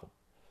problem.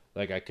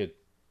 Like I could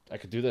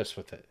do this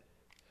with it,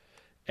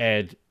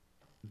 and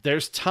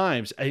there's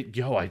times I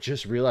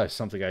just realized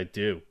something I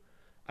do.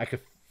 I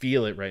could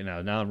feel it right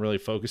now. Now I'm really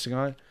focusing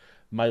on it.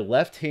 My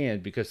left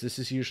hand, because this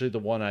is usually the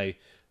one I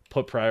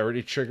put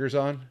priority triggers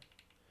on.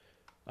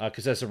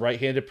 Because as a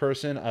right-handed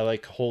person, I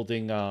like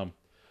holding the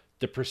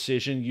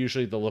precision,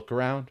 usually the look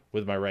around,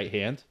 with my right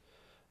hand.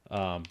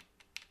 So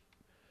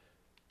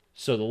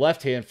the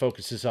left hand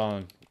focuses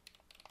on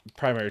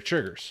primary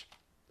triggers.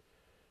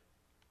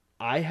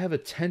 I have a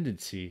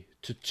tendency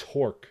to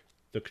torque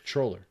the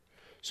controller.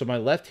 So my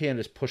left hand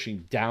is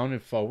pushing down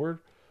and forward,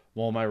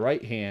 while my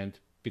right hand,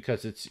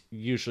 because it's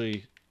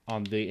usually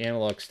on the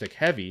analog stick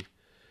heavy,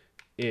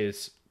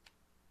 is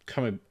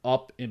coming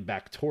up and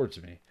back towards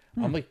me.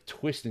 I'm like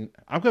twisting.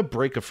 I'm going to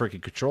break a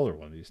freaking controller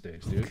one of these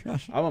days, dude.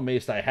 I'm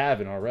amazed I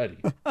haven't already.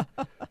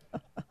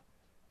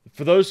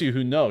 For those of you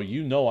who know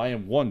I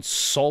am one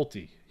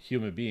salty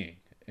human being,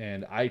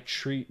 and I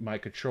treat my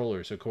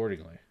controllers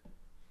accordingly.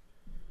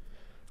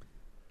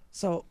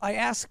 So I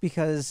ask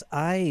because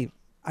I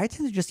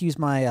tend to just use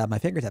my my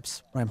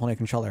fingertips when I'm holding a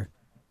controller.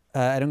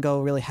 I don't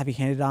go really heavy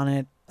handed on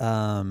it.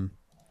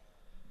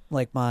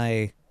 Like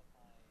my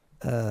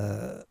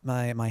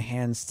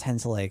hands tend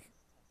to like,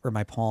 or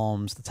my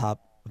palms, the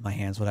top of my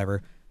hands,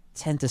 whatever,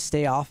 tend to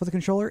stay off of the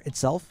controller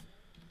itself.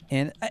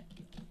 And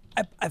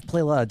I've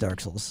played a lot of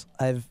Dark Souls.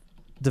 I've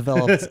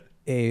developed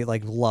a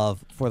like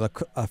love for the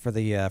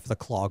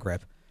claw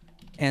grip,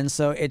 and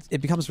so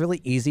it becomes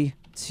really easy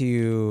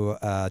to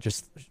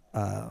just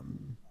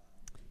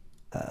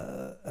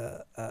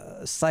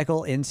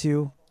cycle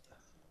into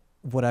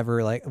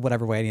whatever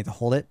way I need to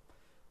hold it.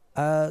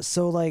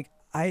 So like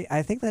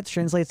I think that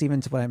translates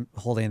even to when I'm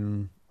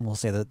holding, we'll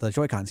say the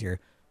Joy-Cons here,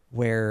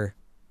 where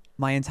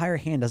my entire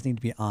hand doesn't need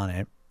to be on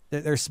it.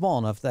 They're small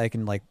enough that I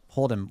can like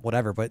hold them,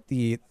 whatever, but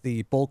the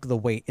bulk of the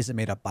weight isn't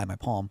made up by my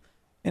palm.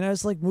 And I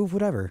just like move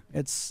whatever.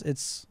 It's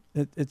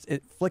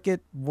flick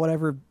it,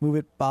 whatever, move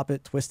it, bop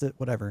it, twist it,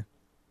 whatever.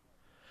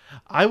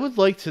 I would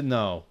like to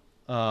know.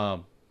 I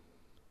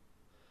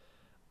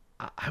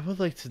would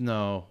like to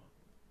know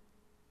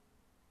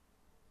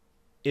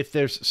if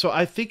there's. So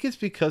I think it's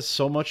because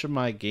so much of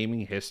my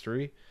gaming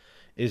history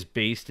is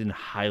based in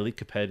highly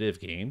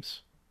competitive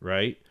games,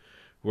 right?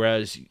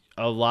 Whereas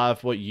a lot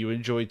of what you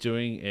enjoy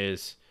doing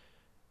is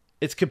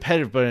it's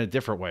competitive, but in a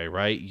different way,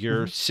 right?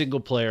 You're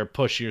single player,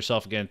 pushing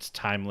yourself against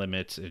time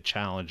limits and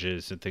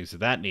challenges and things of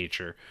that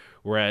nature.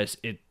 Whereas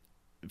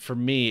for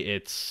me,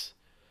 it's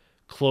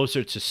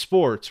closer to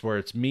sports, where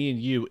it's me and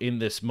you in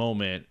this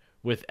moment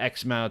with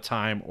X amount of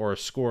time or a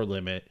score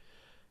limit,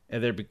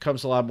 and there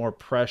becomes a lot more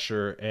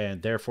pressure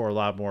and therefore a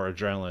lot more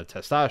adrenaline and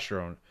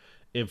testosterone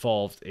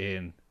involved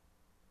in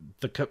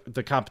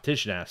the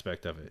competition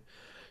aspect of it.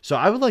 So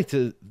I would like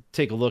to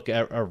take a look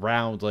at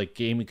around like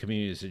gaming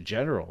communities in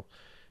general,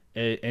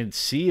 and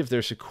see if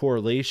there's a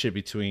correlation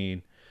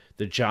between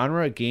the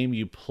genre of game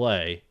you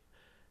play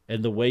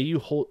and the way you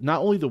hold, not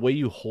only the way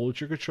you hold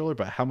your controller,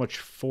 but how much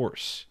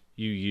force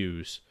you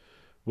use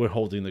when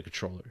holding the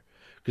controller.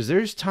 Because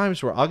there's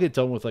times where I'll get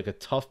done with like a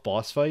tough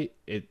boss fight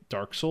at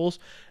Dark Souls,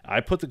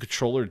 I put the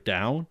controller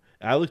down,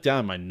 and I look down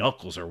and my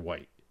knuckles are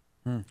white.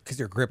 Because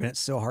you're gripping it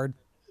so hard.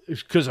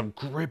 It's because I'm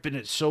gripping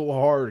it so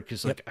hard,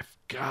 because like I've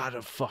got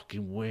to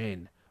fucking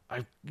win.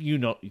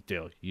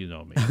 Dale, you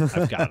know me.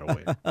 I've got to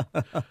win.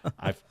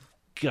 I've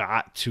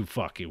got to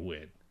fucking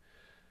win.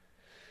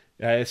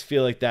 I just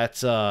feel like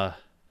that's got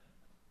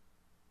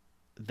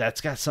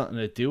something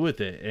to do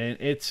with it, and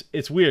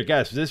it's weird,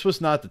 guys. This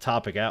was not the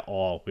topic at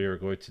all we were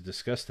going to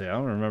discuss today. I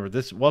don't remember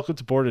this. Welcome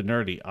to Bored and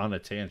Nerdy on a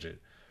Tangent,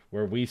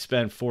 where we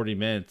spend 40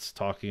 minutes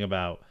talking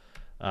about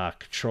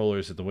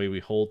controllers and the way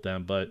we hold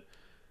them, but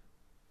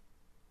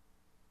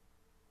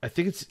I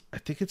think it's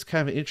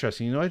kind of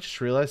interesting. You know, I just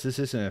realized this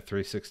isn't a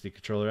 360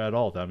 controller at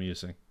all that I'm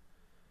using.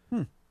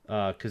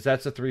 Because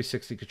that's a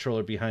 360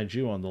 controller behind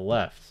you on the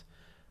left.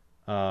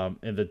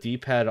 And the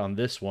D-pad on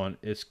this one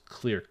is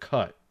clear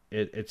cut.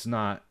 It's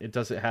not. It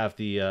doesn't have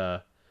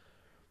the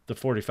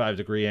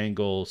 45-degree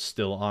angle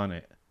still on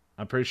it.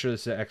 I'm pretty sure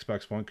this is an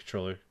Xbox One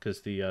controller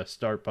because the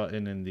start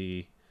button and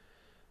the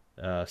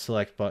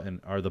select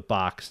button are the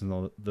box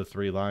and the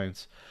three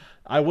lines.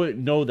 I wouldn't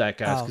know that,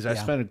 guys, because I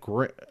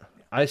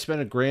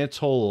spent a grand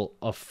total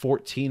of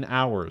 14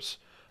 hours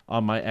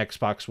on my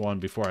Xbox One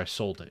before I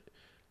sold it.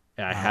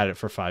 And I had it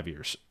for 5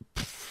 years.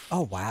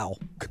 Oh, wow.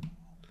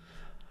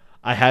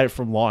 I had it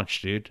from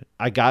launch, dude.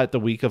 I got it the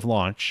week of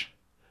launch.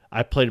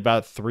 I played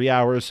about 3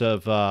 hours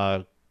of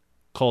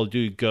Call of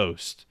Duty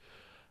Ghost.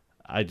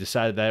 I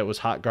decided that it was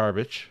hot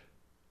garbage.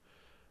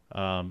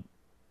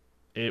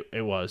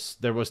 It was.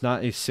 There was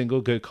not a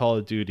single good Call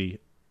of Duty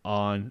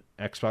on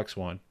Xbox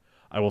One.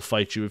 I will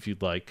fight you if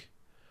you'd like.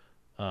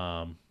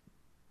 And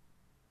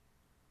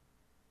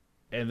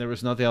there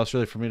was nothing else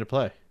really for me to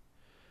play.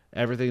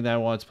 Everything that I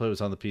wanted to play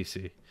was on the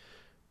PC.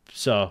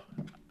 So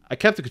I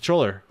kept the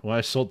controller when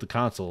I sold the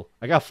console.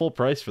 I got full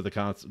price for the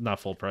console. Not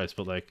full price,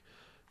 but like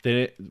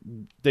they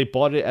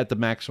bought it at the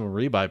maximum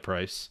rebuy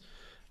price.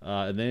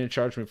 And they didn't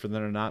charge me for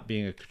there not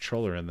being a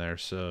controller in there.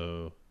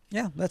 So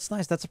Yeah, that's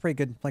nice. That's a pretty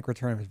good like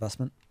return of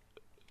investment.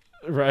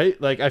 right?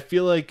 Like I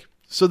feel like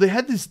so they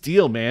had this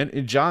deal, man,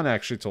 and John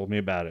actually told me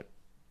about it.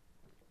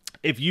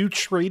 If you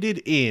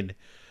traded in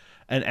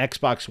an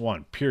Xbox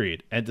One,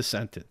 period, end of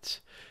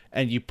sentence,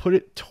 and you put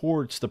it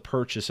towards the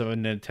purchase of a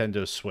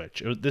Nintendo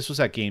Switch, this was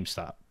at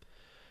GameStop.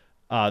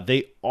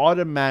 They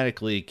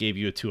automatically gave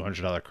you a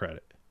 $200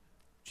 credit.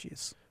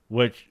 Jeez.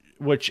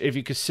 Which, if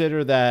you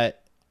consider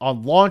that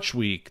on launch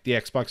week, the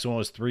Xbox One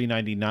was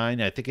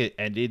 $399. I think it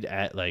ended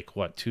at like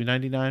what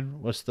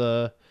 $299 was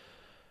the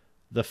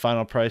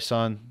final price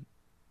on.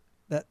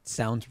 That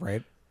sounds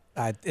right.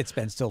 It's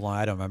been so long,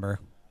 I don't remember.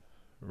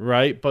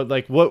 Right, but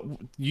like what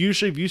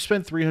usually if you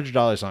spend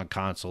 $300 on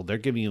console, they're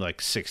giving you like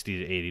 $60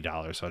 to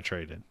 $80 on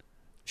trade-in.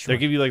 Sure. They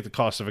give you like the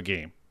cost of a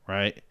game,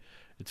 right?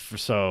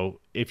 So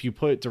if you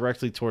put it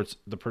directly towards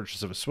the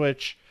purchase of a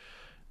Switch,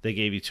 they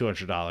gave you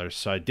 $200.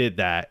 So I did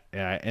that,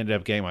 and I ended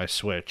up getting my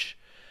Switch,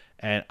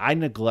 and I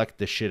neglect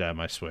the shit out of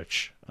my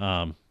Switch.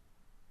 But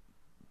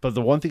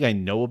the one thing I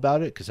know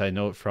about it, because I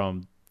know it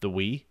from the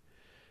Wii,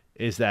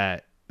 is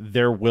that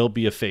there will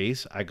be a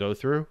phase I go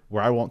through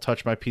where I won't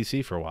touch my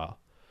PC for a while.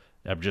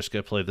 I'm just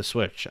going to play the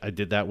Switch. I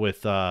did that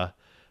with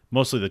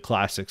mostly the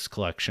Classics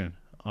collection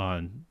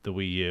on the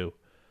Wii U.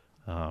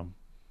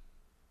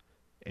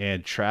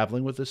 And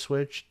traveling with the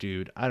Switch,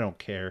 dude, I don't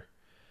care.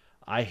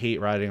 I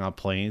hate riding on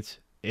planes.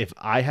 If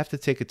I have to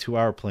take a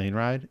 2-hour plane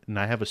ride and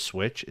I have a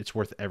Switch, it's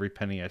worth every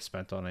penny I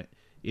spent on it.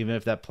 Even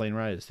if that plane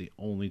ride is the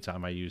only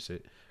time I use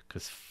it.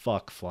 Because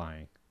fuck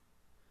flying.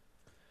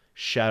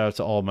 Shout out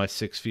to all my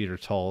 6 feet or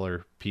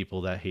taller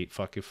people that hate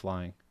fucking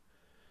flying.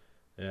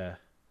 Yeah.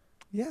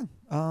 Yeah.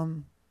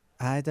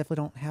 I definitely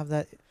don't have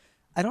that.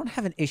 I don't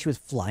have an issue with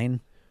flying,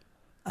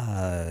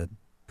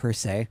 per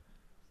se.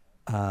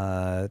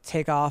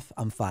 Takeoff,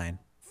 I'm fine.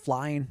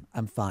 Flying,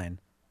 I'm fine.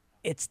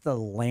 It's the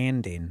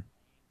landing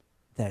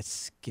that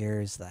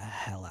scares the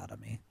hell out of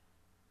me.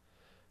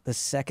 The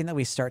second that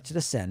we start to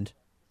descend,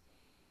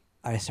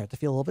 I start to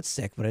feel a little bit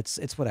sick, but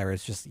it's whatever.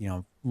 It's just,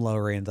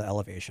 lowering the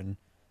elevation.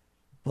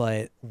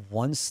 But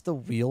once the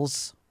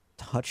wheels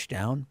touch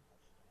down,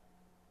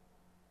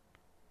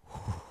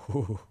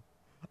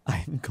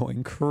 I'm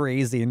going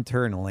crazy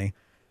internally.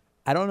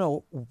 I don't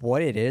know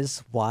what it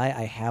is, why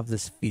I have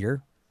this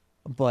fear,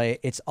 but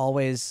it's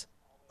always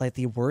like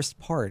the worst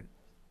part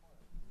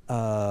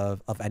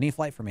of any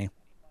flight for me.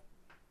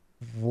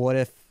 What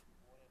if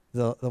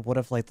the one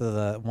of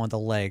the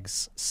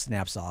legs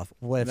snaps off?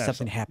 What if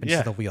something happens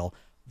to the wheel?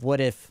 What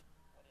if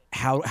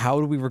how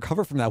do we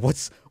recover from that?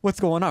 What's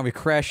going on? We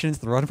crash into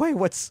the runway?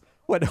 What's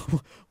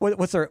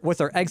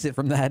our exit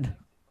from that?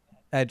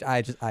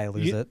 I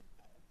lose it.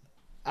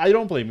 I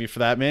don't blame you for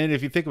that, man.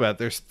 If you think about it,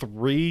 there's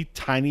 3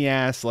 tiny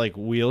ass like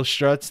wheel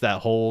struts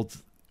that hold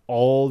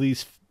all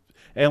these.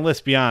 And let's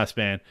be honest,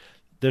 man,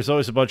 there's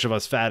always a bunch of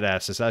us fat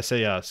asses. I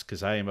say us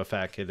because I am a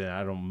fat kid and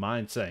I don't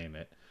mind saying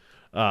it.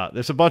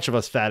 There's a bunch of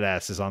us fat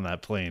asses on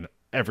that plane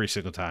every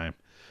single time.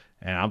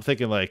 And I'm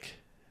thinking like,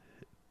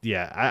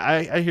 yeah,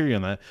 I hear you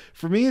on that.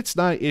 For me, it's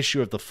not an issue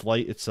of the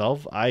flight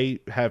itself. I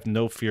have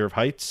no fear of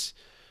heights.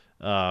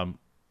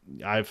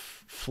 I've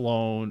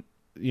flown,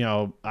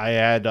 I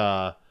had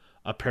a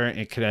parent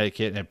in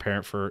Connecticut and a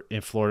parent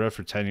in Florida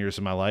for 10 years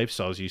of my life.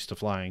 So I was used to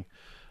flying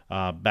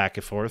back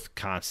and forth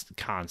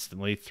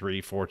constantly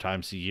 3-4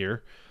 times a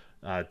year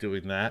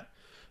doing that.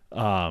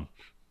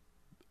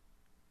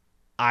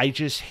 I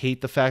just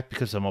hate the fact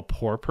because I'm a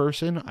poor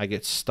person, I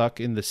get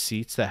stuck in the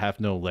seats that have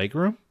no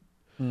legroom.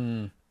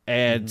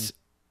 And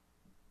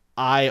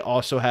I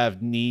also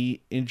have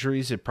knee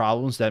injuries and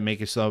problems that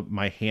make it so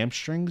my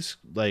hamstrings,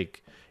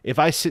 like if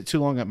I sit too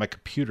long at my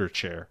computer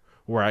chair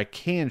where I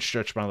can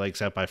stretch my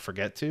legs out but I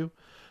forget to,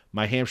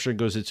 my hamstring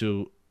goes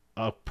into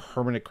a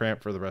permanent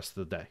cramp for the rest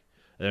of the day.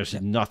 There's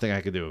nothing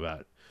I can do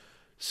about it.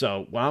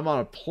 So when I'm on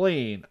a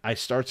plane, I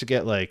start to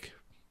get like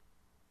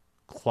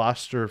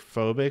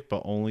claustrophobic,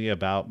 but only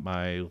about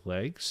my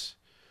legs.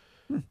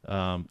 That's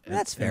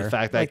and fair. the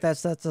fact Like that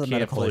that's a I can't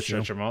medical fully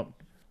issue. stretch them up.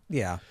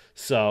 Yeah.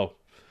 So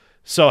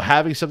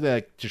having something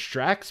that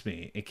distracts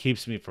me and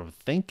keeps me from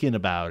thinking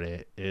about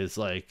it is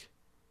like,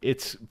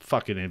 it's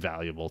fucking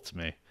invaluable to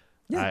me.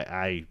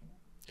 Yeah.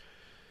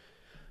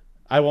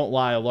 I won't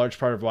lie. A large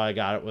part of why I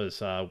got it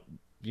was, when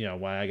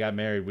I got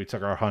married, we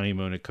took our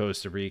honeymoon in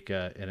Costa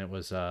Rica, and it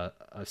was a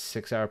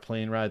 6-hour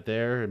plane ride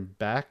there and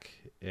back.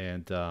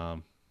 And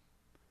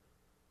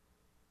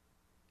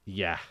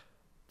yeah,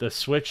 the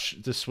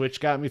switch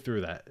got me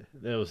through that.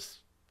 It was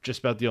just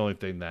about the only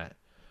thing that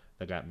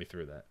got me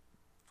through that.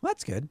 Well,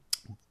 that's good.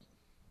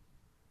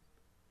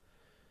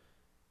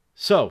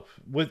 So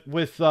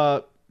with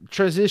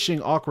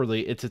transitioning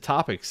awkwardly into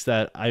topics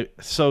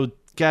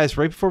guys,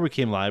 right before we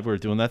came live, we were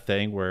doing that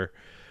thing where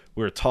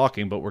we were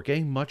talking, but we're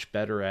getting much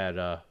better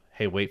at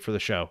hey, wait for the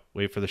show.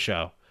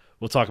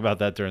 We'll talk about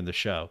that during the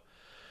show.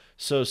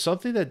 So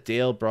something that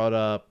Dale brought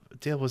up,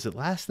 Dale, was it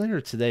last night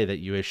or today that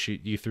you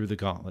threw the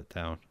gauntlet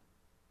down?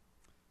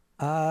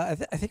 I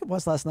think it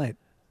was last night.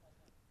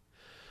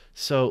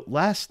 So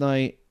last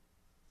night,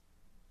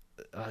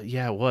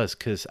 yeah, it was,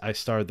 because I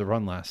started the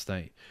run last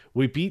night.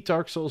 We beat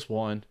Dark Souls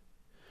 1.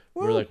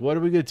 We're like, what are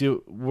we gonna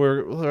do?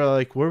 We're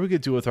like, what are we gonna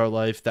do with our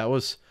life? That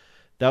was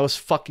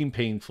fucking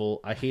painful.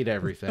 I hate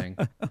everything.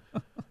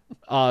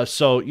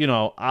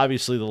 So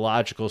obviously the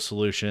logical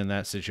solution in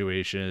that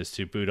situation is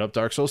to boot up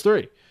Dark Souls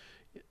 3.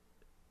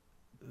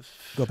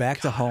 Go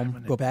back to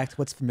home. Go back to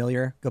what's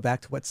familiar. Go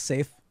back to what's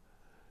safe.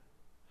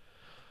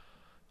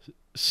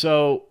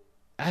 So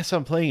as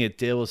I'm playing it,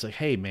 Dale was like,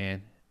 hey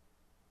man,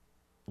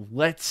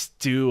 let's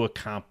do a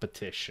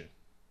competition.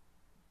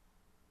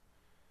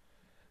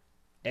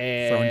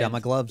 And Throwing down my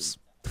gloves.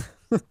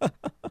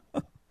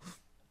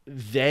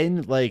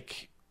 Then,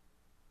 like,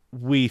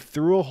 we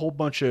threw a whole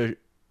bunch of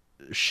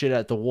shit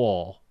at the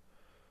wall,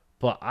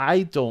 but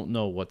I don't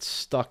know what's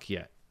stuck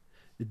yet.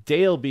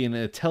 Dale, being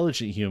an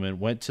intelligent human,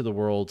 went to the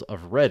world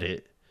of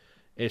Reddit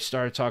and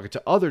started talking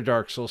to other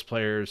Dark Souls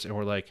players, and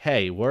we're like,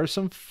 hey, what are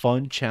some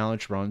fun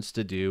challenge runs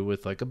to do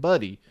with, like, a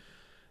buddy?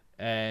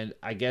 And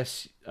I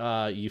guess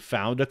you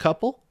found a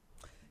couple?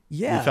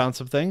 Yeah. You found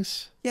some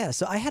things? Yeah,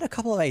 so I had a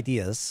couple of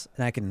ideas,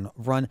 and I can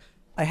run.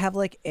 I have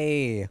like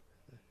a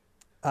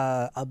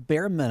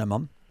bare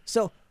minimum.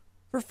 So,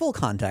 for full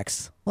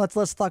context, let's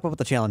talk about what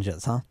the challenge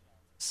is, huh?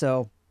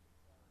 So,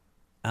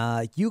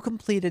 you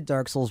completed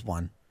Dark Souls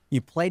 1.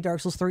 You played Dark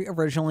Souls 3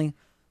 originally,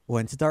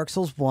 went to Dark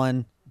Souls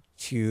 1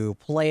 to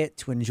play it,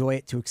 to enjoy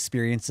it, to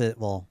experience it.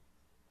 Well,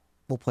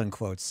 we'll put in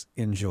quotes,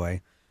 enjoy.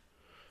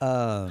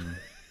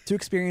 To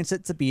experience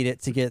it, to beat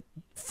it, to get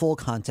full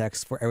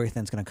context for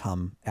everything that's going to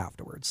come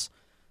afterwards.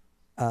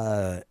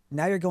 Now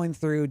you're going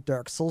through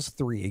Dark Souls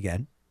 3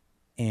 again,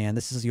 and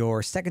this is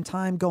your second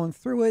time going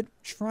through it,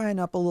 trying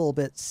up a little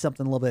bit,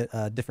 something a little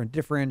bit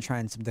different,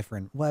 trying some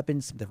different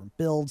weapons, some different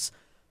builds,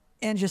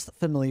 and just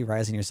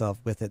familiarizing yourself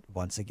with it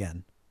once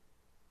again.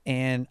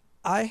 And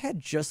I had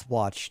just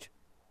watched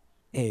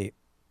a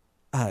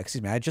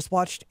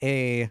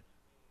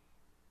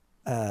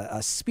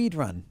speed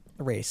run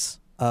race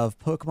of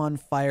Pokemon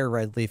Fire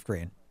Red Leaf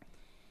Green.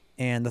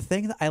 And the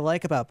thing that I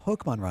like about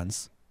Pokemon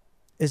runs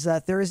is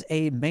that there is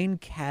a main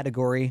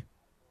category.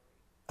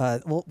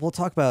 We'll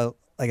talk about,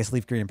 I guess,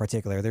 Leaf Green in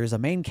particular. There's a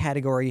main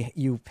category.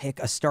 You pick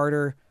a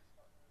starter,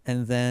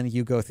 and then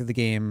you go through the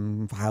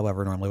game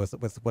however normally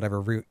with whatever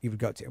route you would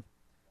go to.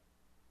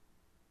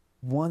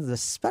 One of the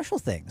special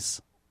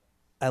things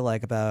I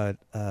like about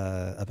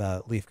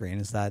Leaf Green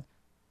is that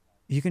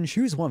you can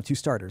choose one of two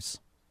starters.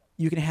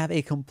 You can have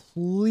a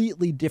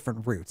completely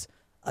different route,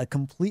 a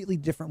completely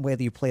different way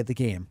that you play the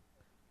game,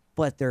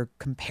 but they're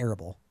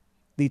comparable.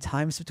 The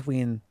times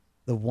between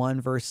the one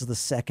versus the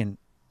second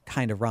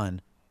kind of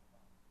run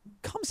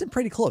comes in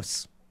pretty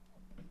close,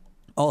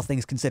 all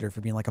things considered, for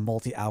being like a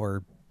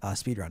multi-hour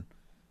speed run.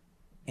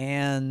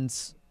 And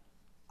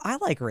I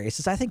like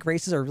races. I think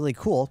races are really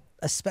cool,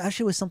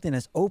 especially with something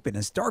as open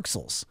as Dark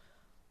Souls,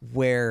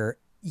 where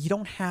you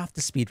don't have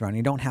to speed run.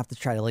 You don't have to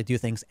try to like do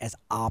things as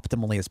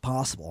optimally as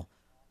possible.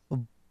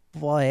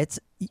 But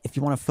if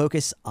you want to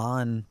focus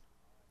on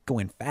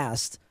going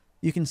fast,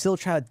 you can still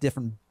try out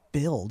different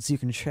builds. You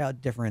can try out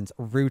different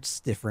routes,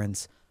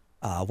 different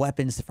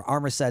weapons, different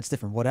armor sets,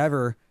 different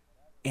whatever.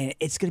 And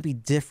it's going to be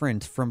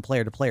different from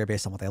player to player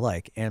based on what they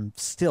like, and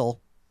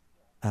still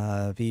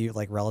be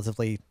like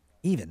relatively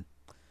even.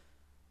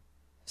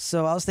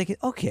 So I was thinking,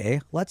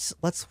 okay, let's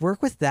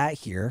work with that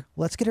here.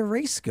 Let's get a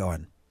race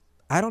going.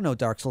 I don't know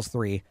Dark Souls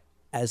 3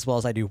 as well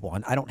as I do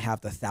 1. I don't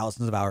have the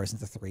thousands of hours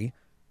into 3.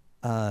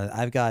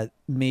 I've got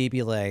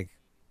maybe like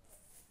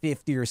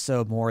 50 or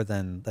so more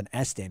than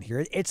Estan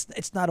here.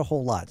 It's not a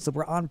whole lot. So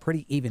we're on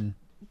pretty even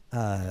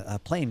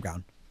playing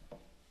ground.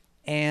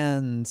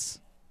 And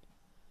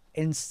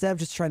instead of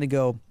just trying to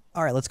go,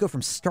 all right, let's go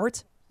from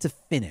start to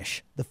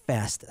finish the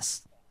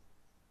fastest,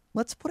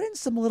 let's put in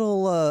some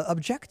little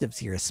objectives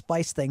here,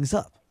 spice things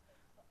up.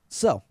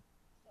 So,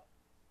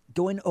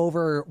 going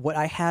over what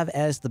I have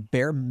as the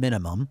bare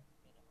minimum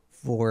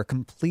for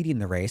completing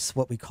the race,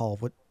 what we call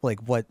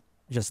what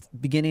just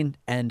beginning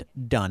and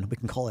done. We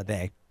can call it a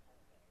day.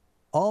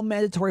 All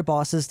mandatory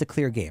bosses to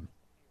clear game,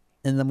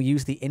 and then we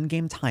use the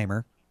in-game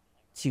timer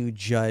to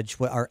judge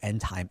what our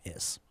end time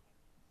is.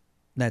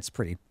 That's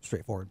pretty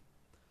straightforward.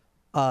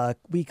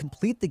 We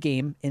complete the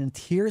game in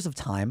tiers of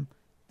time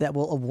that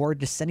will award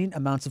descending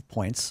amounts of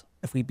points.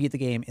 If we beat the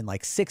game in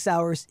like 6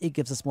 hours, it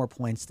gives us more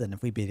points than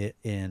if we beat it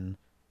in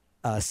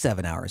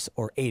 7 hours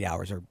or 8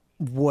 hours or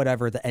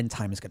whatever the end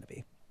time is going to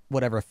be,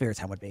 whatever a fair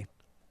time would be.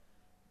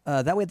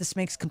 That way, this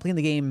makes completing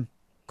the game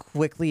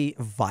quickly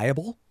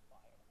viable,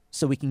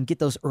 so we can get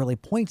those early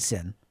points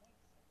in.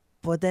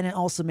 But then it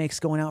also makes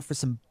going out for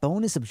some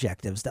bonus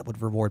objectives that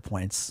would reward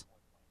points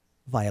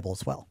viable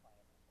as well.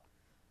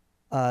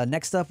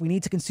 Next up, we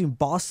need to consume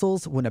boss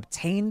souls when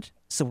obtained,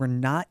 so we're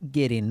not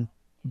getting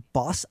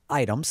boss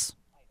items.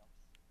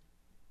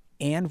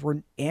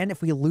 And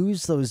if we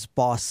lose those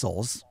boss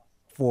souls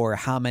for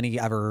how many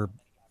ever,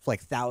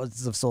 like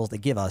thousands of souls they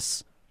give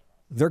us,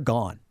 they're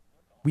gone.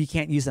 We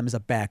can't use them as a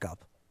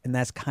backup, and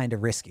that's kind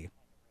of risky.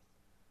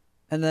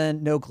 And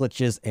then no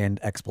glitches and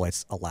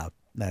exploits allowed.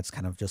 That's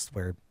kind of just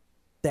where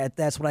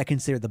that's what I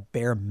consider the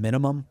bare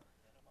minimum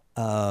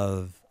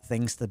of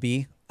things to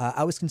be.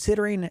 I was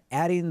considering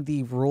adding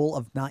the rule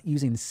of not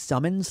using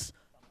summons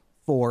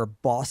for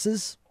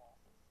bosses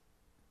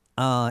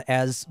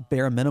as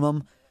bare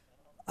minimum.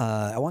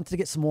 I wanted to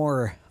get some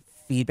more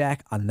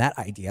feedback on that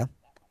idea.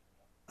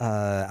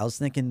 I was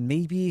thinking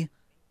maybe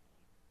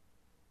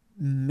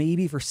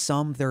for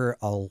some they're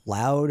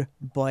allowed,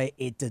 but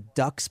it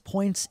deducts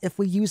points if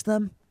we use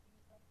them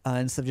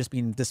instead of just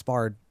being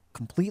disbarred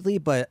completely.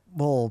 But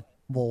we'll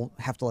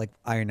have to like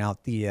iron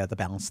out the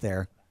balance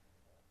there.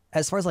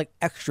 As far as like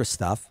extra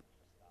stuff,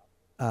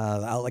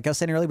 like I was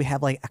saying earlier, we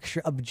have like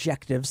extra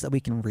objectives that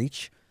we can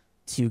reach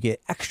to get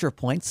extra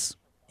points,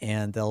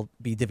 and they'll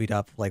be divvied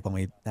up like when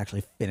we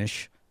actually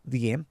finish the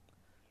game.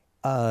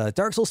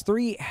 Dark Souls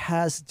 3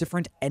 has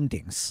different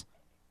endings.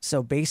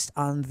 So based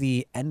on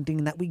the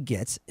ending that we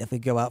get, if we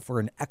go out for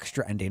an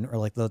extra ending or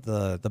like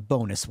the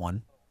bonus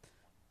one,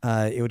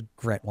 it would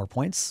grant more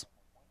points.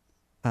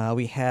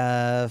 We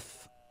have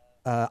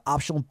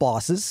optional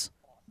bosses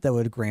that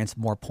would grant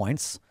more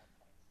points.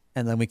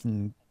 And then we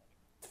can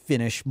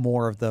finish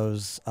more of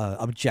those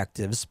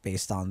objectives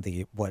based on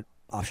what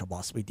optional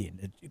boss we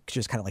did. It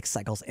just kind of like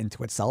cycles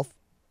into itself.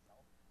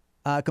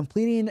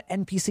 Completing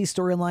NPC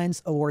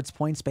storylines awards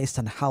points based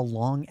on how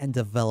long and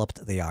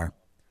developed they are.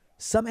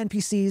 Some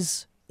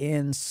NPCs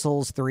in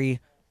Souls 3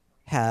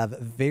 have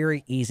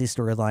very easy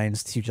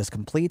storylines to just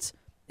complete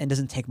and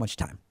doesn't take much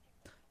time.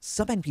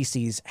 Some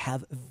NPCs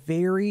have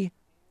very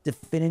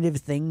definitive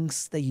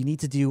things that you need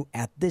to do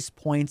at this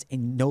point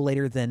and no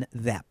later than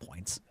that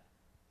point.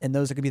 And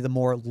those are going to be the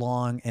more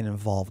long and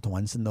involved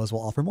ones, and those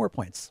will offer more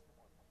points.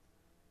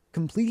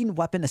 Completing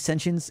weapon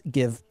ascensions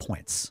give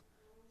points.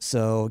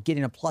 So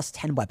getting a plus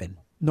 10 weapon,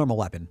 normal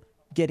weapon,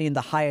 getting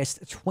the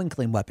highest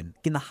twinkling weapon,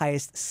 getting the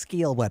highest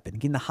scale weapon,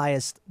 getting the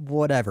highest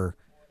whatever,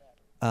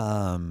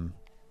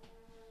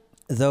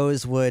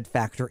 those would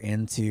factor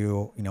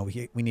into,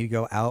 we need to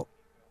go out.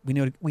 We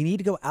need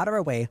to go out of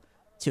our way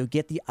to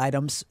get the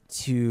items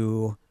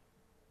to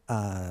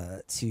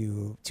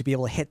be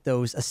able to hit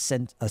those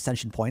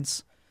ascension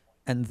points,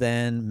 and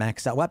then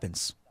max out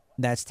weapons.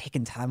 That's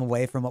taking time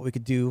away from what we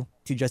could do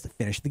to just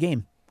finish the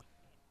game.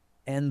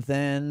 And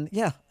then,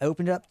 I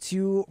opened it up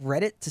to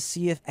Reddit to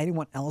see if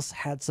anyone else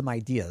had some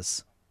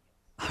ideas.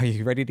 Are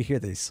you ready to hear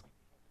these?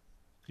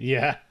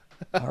 Yeah.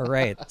 All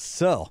right.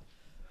 So,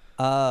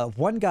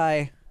 one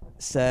guy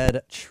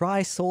said,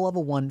 try Soul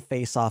Level 1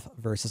 face-off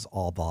versus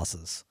all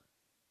bosses.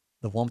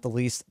 The one with the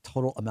least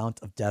total amount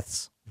of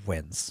deaths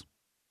wins.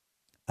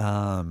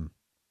 I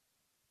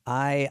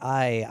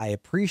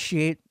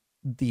appreciate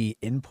the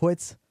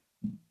input.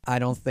 I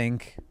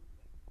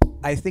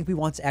think we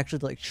want to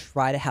actually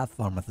try to have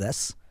fun with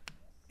this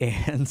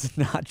and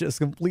not just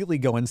completely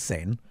go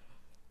insane.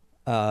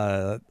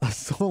 A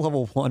Soul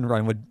Level 1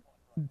 run would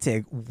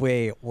take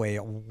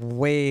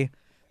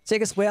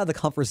take us way out of the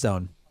comfort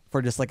zone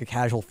for just like a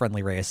casual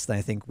friendly race that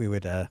I think we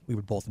would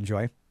both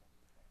enjoy.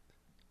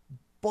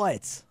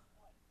 But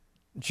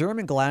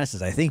German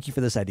Glasses, I thank you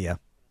for this idea.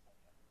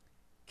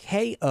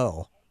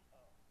 KO.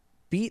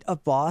 Beat a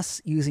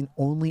boss using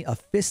only a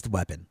fist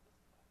weapon.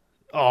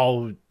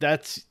 Oh,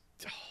 that's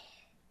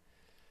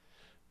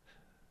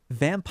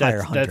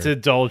Vampire Hunter. That's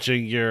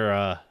indulging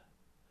your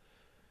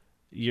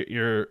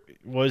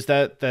what was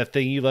that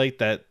thing you like,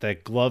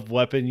 that glove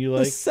weapon you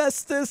like? The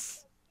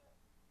Cestus.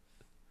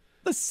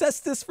 The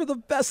Cestus for the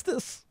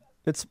bestest.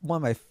 It's one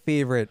of my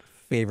favorite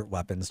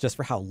weapons just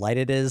for how light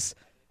it is.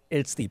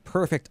 It's the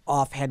perfect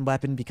offhand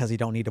weapon because you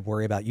don't need to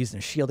worry about using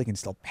a shield. You can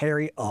still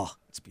parry. Oh,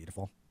 it's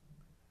beautiful.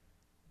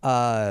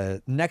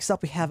 Next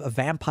up, we have a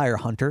Vampire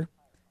Hunter.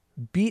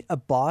 Beat a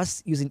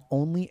boss using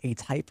only a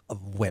type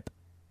of whip.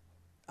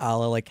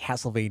 Like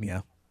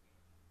Castlevania.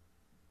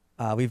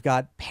 We've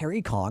got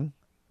Parry Kong.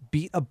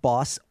 Beat a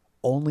boss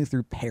only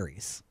through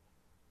parries.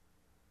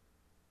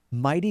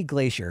 Mighty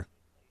Glacier.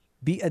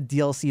 Beat a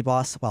DLC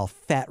boss while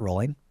fat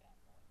rolling.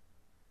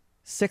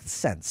 Sixth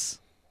Sense.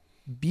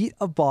 Beat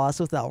a boss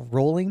without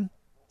rolling,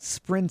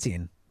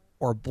 sprinting,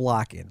 or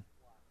blocking.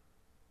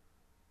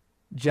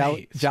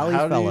 Wait, so Jolly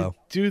how fellow.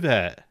 do you do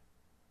that?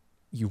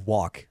 You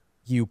walk.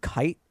 You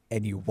kite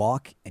and you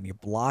walk and you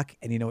block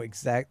and you know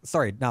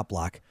sorry, not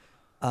block.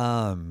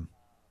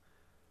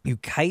 You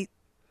kite,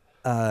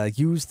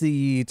 use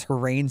the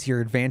terrain to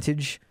your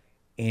advantage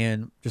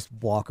and just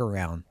walk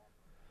around.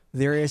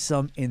 There is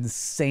some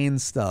insane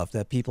stuff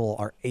that people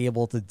are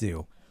able to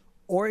do.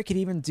 Or it could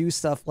even do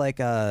stuff like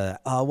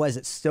what is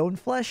it, Stone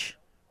Flesh?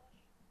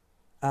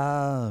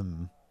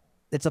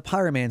 It's a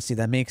pyromancy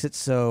that makes it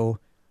so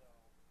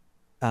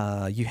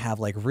you have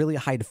like really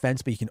high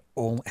defense, but you can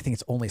only, I think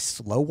it's only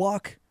slow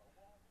walk.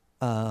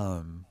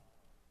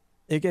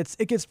 It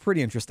gets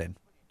pretty interesting.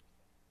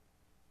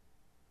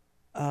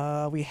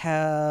 We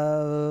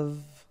have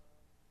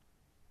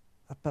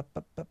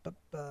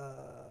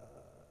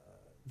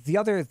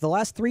the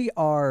last three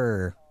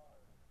are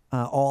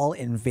all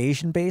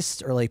invasion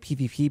based or like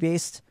PvP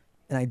based,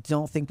 and I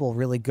don't think we'll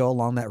really go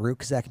along that route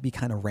because that can be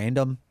kind of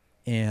random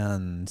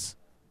and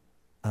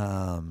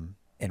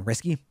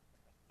risky.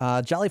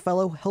 Jolly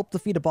Fellow, help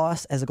defeat a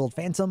boss as a Gold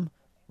Phantom.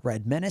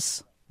 Red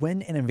Menace,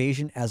 win an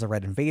invasion as a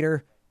Red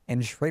Invader.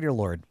 And Schrader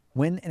Lord,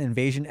 win an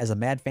invasion as a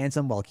Mad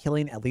Phantom while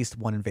killing at least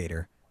one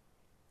invader.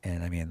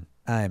 And I mean,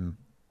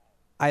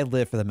 I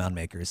live for the Mound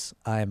Makers.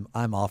 I'm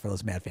all for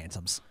those Mad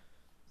Phantoms.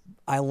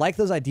 I like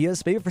those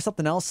ideas, maybe for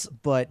something else,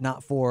 but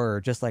not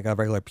for just like a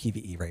regular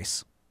PvE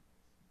race.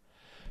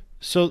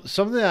 So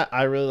something that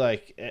I really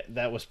like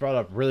that was brought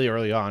up really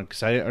early on,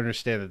 because I didn't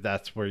understand that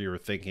that's where you were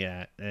thinking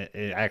at.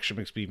 It actually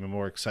makes me even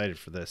more excited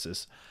for this.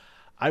 Is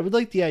I would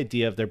like the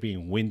idea of there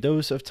being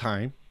windows of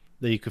time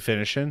that you could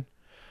finish in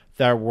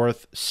that are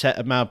worth set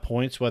amount of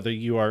points, whether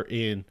you are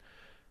in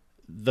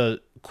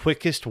the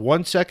quickest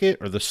 1 second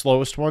or the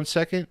slowest 1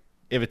 second,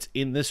 if it's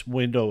in this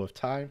window of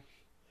time.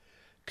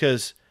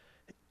 Because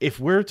if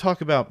we're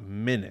talking about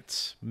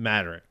minutes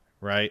mattering,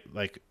 right?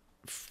 Like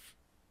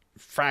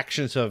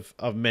fractions of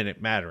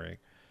minute mattering,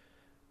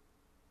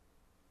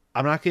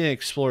 I'm not going to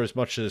explore as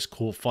much of this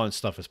cool, fun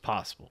stuff as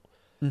possible.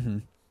 Mm-hmm.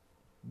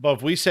 But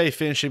if we say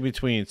finishing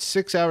between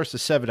 6 hours to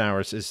 7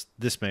 hours is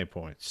this many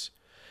points,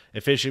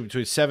 if finishing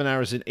between 7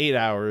 hours and 8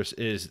 hours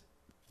is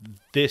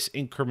this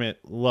increment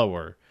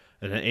lower,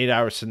 and then 8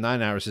 hours to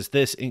 9 hours is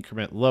this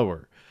increment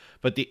lower.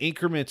 But the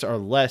increments are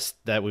less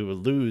that we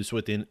would lose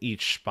within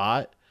each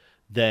spot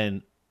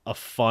than a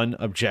fun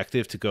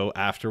objective to go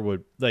after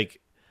would. Like,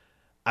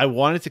 I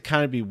want it to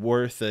kind of be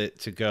worth it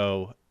to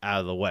go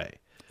out of the way.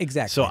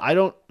 Exactly. So I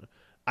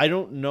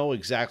don't know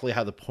exactly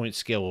how the point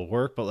scale will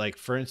work, but like,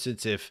 for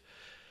instance, if,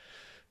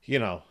 you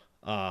know,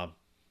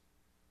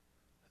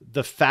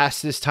 the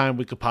fastest time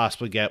we could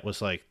possibly get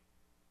was like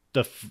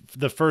the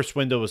first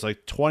window was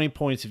like 20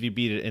 points if you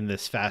beat it in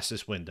this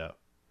fastest window,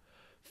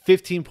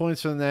 15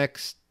 points for the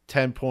next,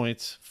 10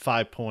 points,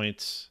 5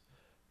 points,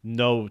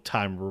 no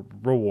time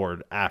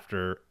reward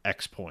after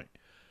X point.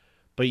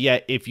 But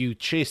yet, if you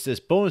chase this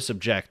bonus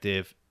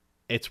objective,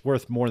 it's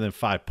worth more than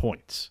 5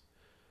 points.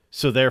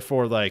 So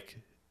therefore, like,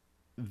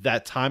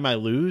 that time I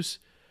lose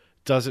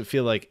doesn't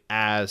feel like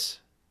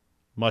as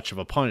much of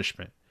a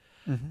punishment.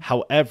 Mm-hmm.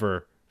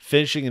 However,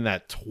 finishing in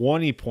that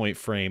 20-point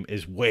frame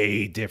is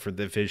way different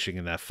than finishing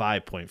in that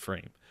 5-point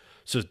frame.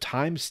 So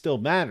time still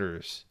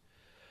matters,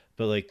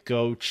 but like,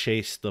 go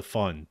chase the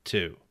fun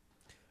too.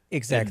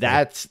 Exactly.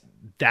 And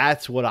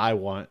that's what I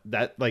want.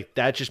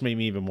 That just made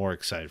me even more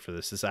excited for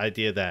this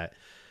idea that,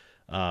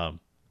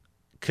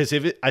 because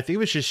I think it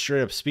was just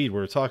straight up speed. We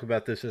were talking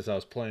about this as I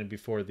was playing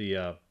before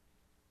the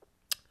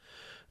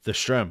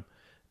stream.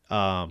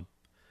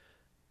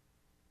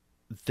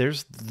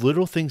 There's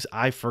little things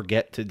I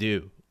forget to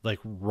do, like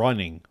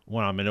running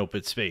when I'm in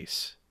open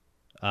space.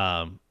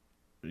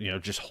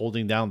 Just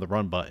holding down the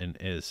run button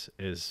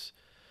is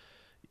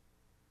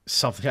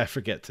something I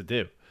forget to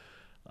do.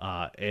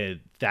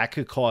 And that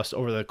could cost,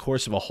 over the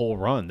course of a whole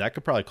run, that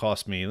could probably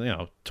cost me,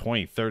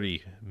 20,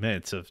 30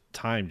 minutes of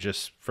time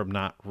just from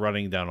not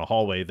running down a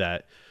hallway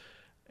that,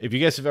 if you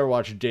guys have ever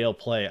watched Dale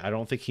play, I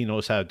don't think he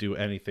knows how to do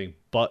anything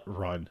but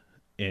run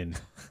in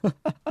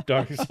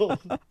Dark Souls.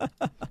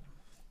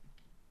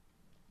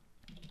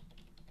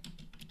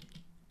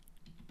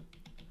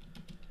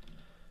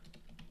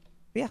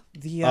 Yeah,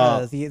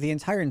 the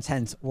entire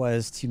intent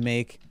was to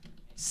make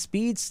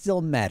speed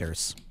still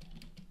matters.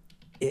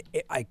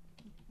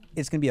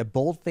 It's going to be a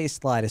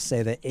bold-faced lie to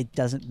say that it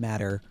doesn't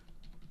matter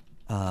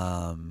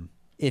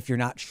if you're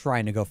not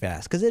trying to go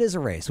fast, because it is a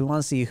race. We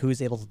want to see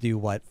who's able to do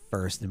what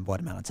first in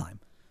what amount of time.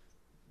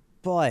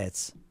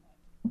 But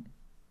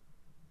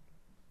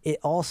it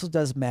also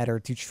does matter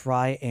to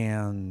try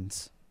and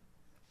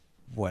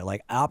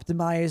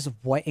optimize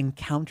what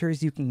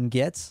encounters you can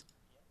get,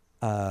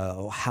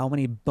 how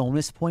many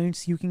bonus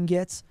points you can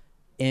get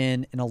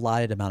in an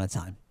allotted amount of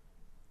time.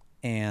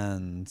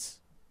 And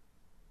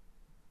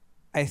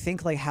I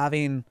think like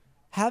having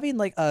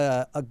like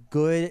a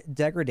good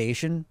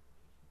degradation,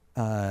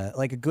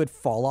 like a good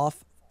fall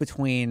off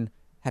between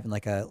having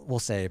like we'll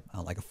say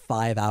like a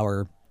 5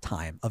 hour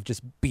time of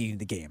just beating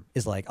the game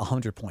is like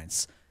 100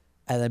 points,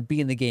 and then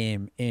beating the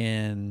game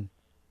in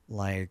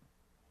like,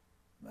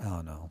 I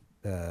don't know,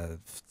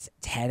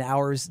 10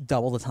 hours,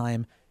 double the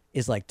time,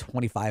 is like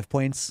 25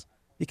 points,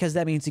 because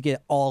that means you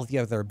get all the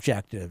other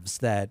objectives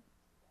that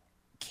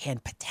can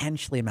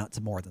potentially amount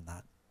to more than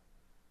that.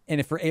 And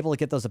if we're able to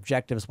get those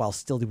objectives while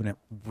still doing it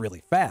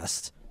really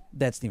fast,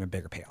 that's an even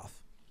bigger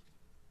payoff.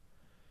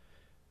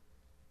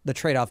 The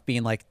trade-off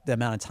being like the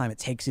amount of time it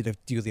takes you to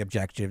do the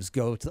objectives,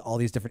 go to all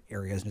these different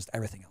areas, and just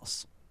everything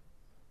else.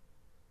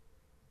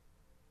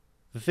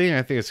 The thing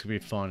I think is going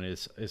to be fun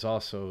is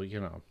also,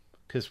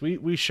 because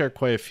we share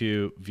quite a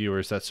few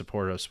viewers that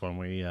support us when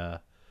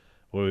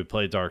we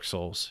play Dark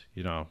Souls.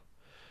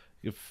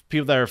 If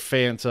people that are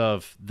fans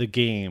of the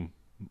game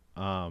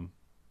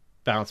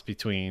bounce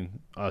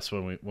between us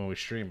when we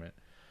stream it.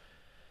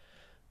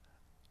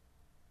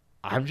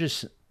 I'm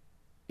just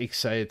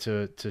excited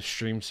to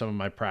stream some of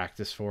my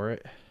practice for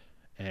it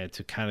and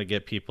to kind of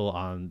get people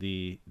on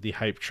the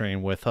hype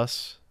train with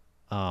us.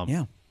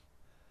 Yeah.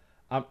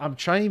 I'm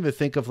trying to even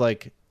think of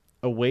like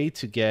a way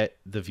to get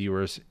the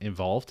viewers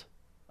involved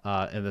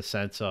in the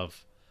sense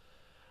of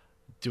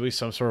doing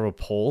some sort of a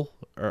poll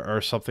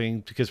or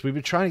something, because we've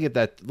been trying to get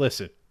that.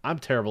 Listen, I'm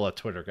terrible at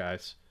Twitter,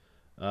 guys.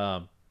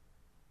 I'm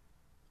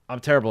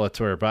terrible at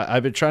Twitter, but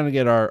I've been trying to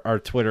get our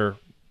Twitter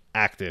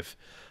active.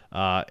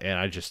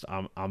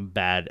 And I'm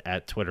bad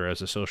at Twitter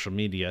as a social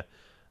media.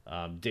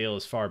 Dale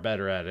is far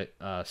better at it.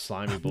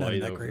 Slimy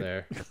boy over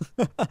there.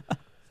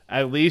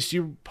 At least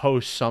you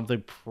post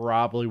something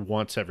probably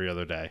once every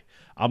other day.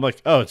 I'm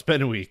like, oh, it's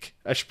been a week.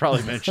 I should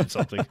probably mention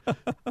something.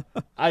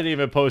 I didn't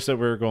even post that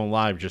we were going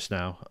live just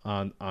now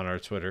on our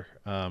Twitter.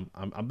 I'm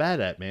bad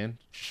at it, man,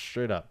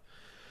 straight up.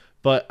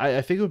 But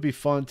I think it would be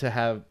fun to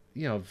have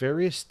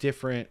various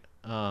different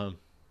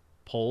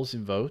polls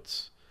and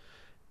votes.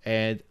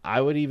 And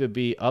I would even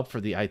be up for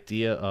the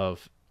idea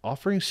of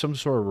offering some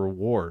sort of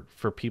reward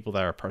for people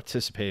that are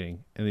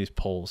participating in these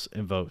polls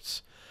and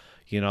votes.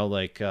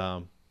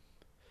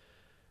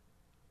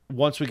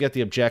 Once we get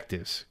the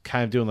objectives,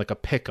 kind of doing like a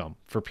pick 'em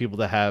for people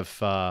that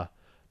have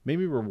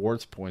maybe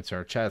rewards points in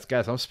our chats.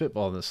 Guys, I'm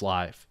spitballing this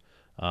live.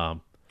 I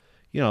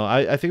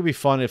think it'd be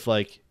fun if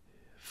like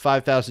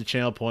 5,000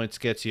 channel points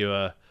gets you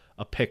a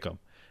pick 'em.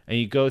 And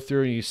you go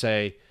through and you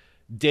say,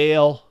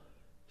 Dale,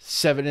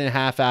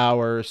 7.5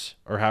 hours,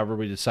 or however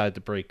we decide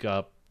to break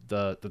up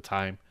the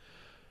time.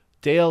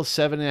 Dale,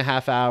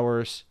 7.5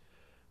 hours,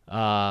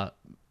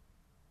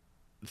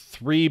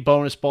 3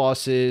 bonus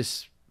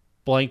bosses,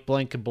 blank,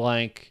 blank, and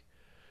blank,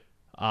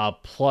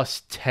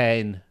 plus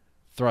 10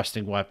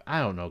 thrusting weapon.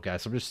 I don't know,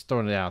 guys. I'm just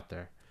throwing it out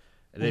there.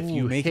 And if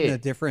you making hit a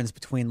difference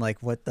between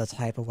like what the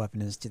type of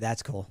weapon is, dude,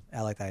 that's cool.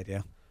 I like that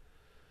idea.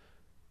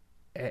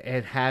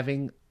 And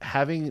having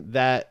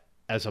that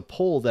as a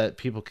poll that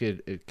people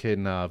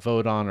can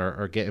vote on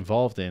or get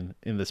involved in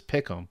this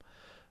pick'em.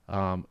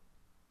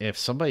 If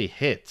somebody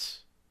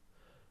hits,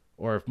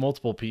 or if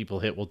multiple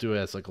people hit, we'll do it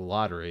as like a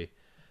lottery.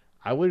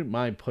 I wouldn't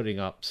mind putting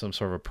up some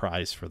sort of a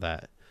prize for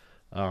that.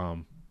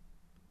 I'm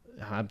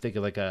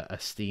thinking like a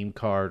Steam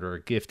card or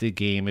a gifted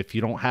game. If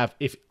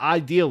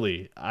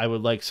ideally, I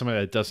would like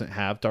somebody that doesn't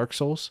have Dark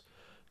Souls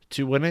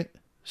to win it,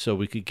 so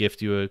we could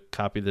gift you a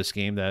copy of this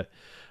game that.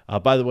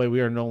 By the way,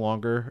 we are no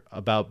longer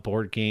about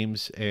board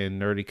games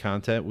and nerdy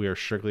content. We are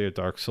strictly a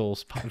Dark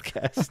Souls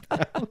podcast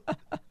now.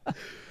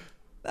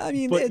 I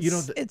mean, but,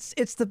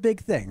 it's the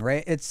big thing,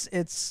 right? It's.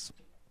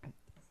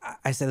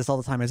 I say this all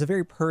the time. It's a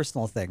very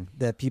personal thing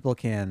that people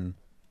can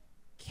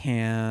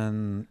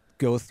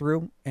go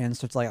through and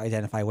start to like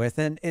identify with,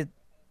 and if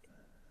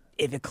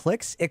it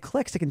clicks, it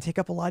clicks. It can take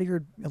up a lot of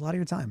your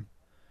time.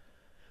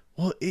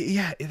 Well,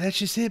 yeah, that's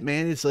just it,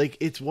 man. It's like,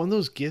 it's one of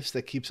those gifts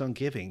that keeps on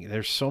giving.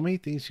 There's so many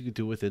things you could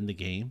do within the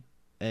game.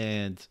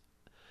 And,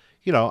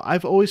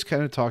 I've always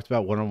kind of talked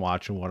about what I'm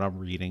watching, what I'm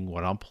reading,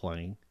 what I'm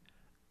playing.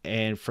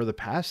 And for the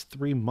past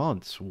 3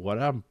 months, what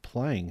I'm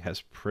playing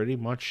has pretty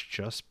much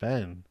just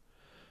been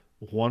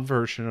one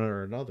version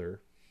or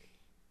another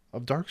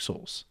of Dark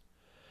Souls.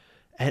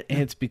 And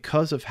it's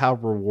because of how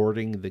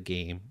rewarding the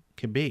game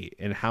can be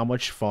and how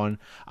much fun.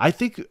 I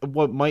think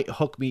what might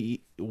hook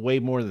me way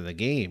more than the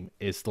game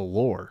is the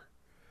lore,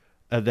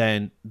 and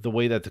then the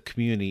way that the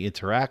community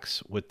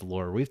interacts with the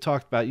lore. We've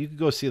talked about, you can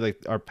go see like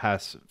our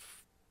past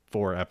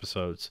 4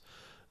 episodes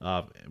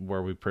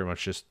where we pretty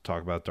much just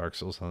talk about Dark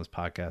Souls on this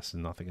podcast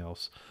and nothing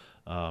else.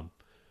 But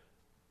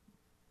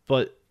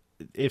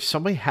if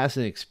somebody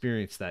hasn't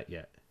experienced that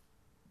yet,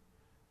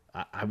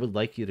 I would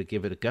like you to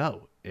give it a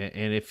go.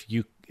 And if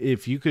you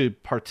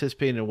could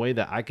participate in a way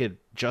that I could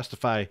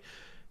justify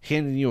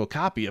handing you a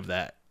copy of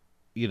that,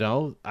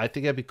 I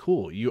think that'd be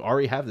cool. You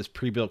already have this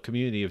pre-built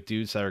community of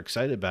dudes that are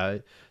excited about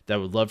it, that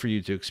would love for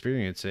you to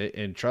experience it.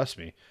 And trust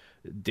me,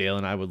 Dale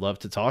and I would love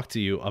to talk to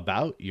you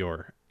about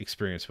your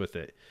experience with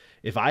it.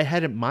 If I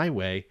had it my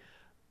way,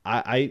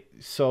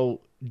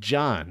 so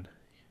John,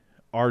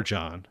 our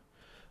John,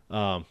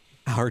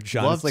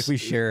 it's like we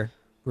share.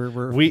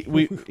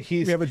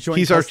 He's we have a joint.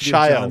 He's our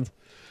child.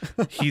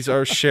 He's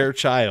our shared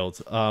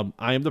child.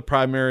 I am the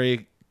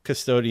primary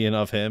custodian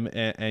of him,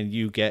 and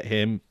you get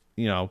him,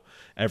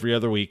 every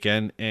other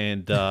weekend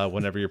and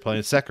whenever you're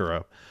playing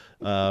Sekiro.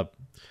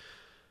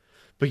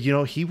 But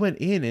he went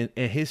in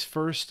and his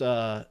first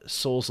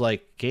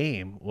Souls-like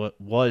game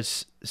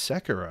was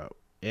Sekiro,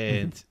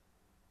 and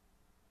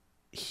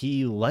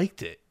he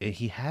liked it and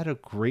he had a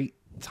great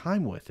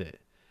time with it.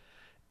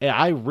 And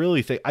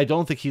I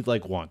don't think he'd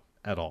like 1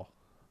 at all,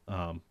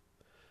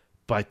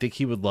 but I think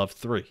he would love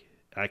 3.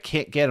 I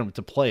can't get him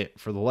to play it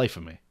for the life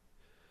of me,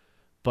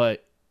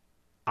 but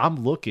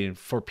I'm looking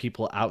for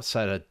people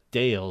outside of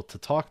Dale to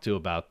talk to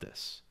about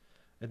this,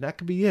 and that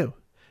could be you.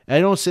 And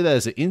I don't say that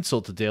as an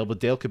insult to Dale, but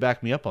Dale could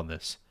back me up on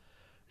this.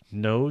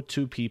 No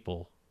 2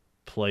 people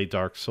play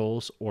Dark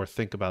Souls or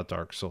think about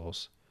Dark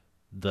Souls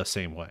the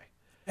same way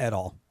at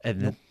all.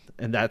 And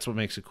that's what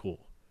makes it cool.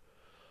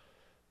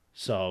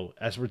 So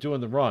as we're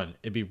doing the run,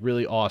 it'd be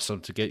really awesome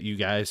to get you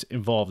guys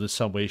involved in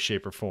some way,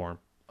 shape, or form.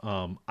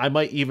 I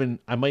might even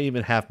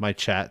have my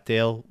chat,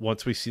 Dale,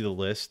 once we see the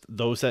list,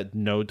 those that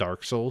know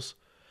Dark Souls,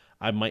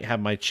 I might have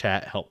my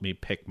chat help me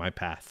pick my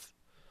path.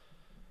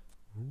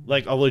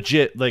 Like a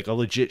legit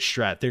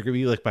strat. They're gonna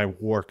be like my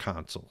war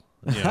council.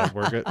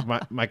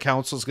 My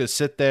council's gonna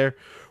sit there.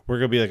 We're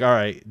gonna be like, all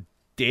right,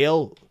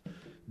 Dale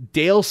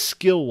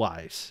skill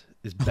wise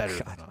is better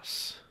than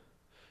us.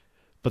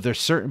 But there's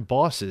certain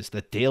bosses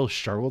that Dale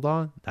struggled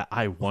on that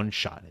I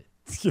one-shotted.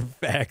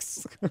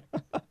 Facts.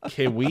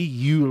 Can we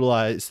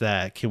utilize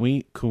that? Can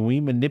we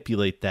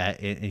manipulate that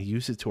and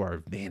use it to our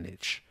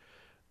advantage?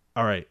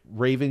 All right,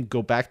 Raven,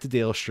 go back to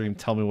Dale's stream.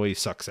 Tell me what he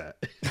sucks at.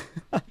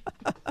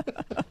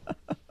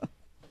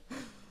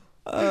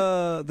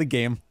 The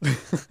game.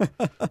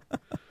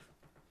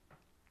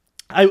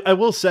 I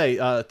will say,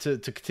 to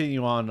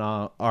continue on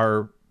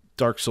our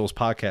Dark Souls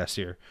podcast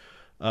here,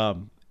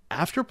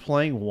 after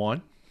playing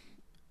 1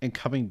 and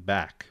coming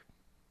back,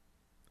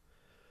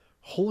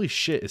 holy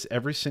shit, is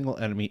every single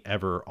enemy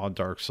ever on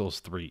Dark Souls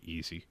 3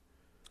 easy?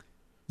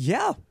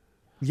 Yeah.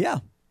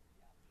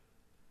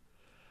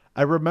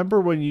 I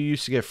remember when you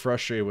used to get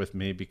frustrated with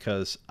me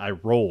because I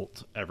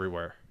rolled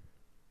everywhere.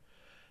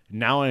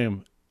 Now I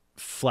am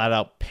flat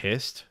out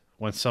pissed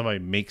when somebody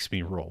makes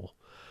me roll.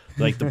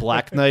 Like the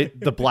Black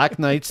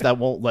Knights that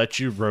won't let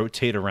you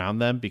rotate around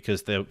them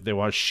because they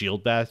want to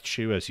shield bash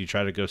you as you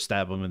try to go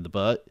stab them in the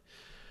butt.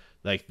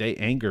 Like, they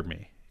anger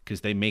me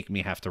because they make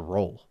me have to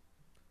roll.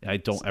 I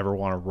don't ever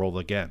want to roll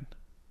again.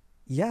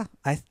 Yeah,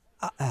 I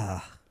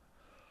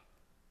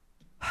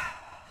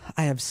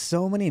have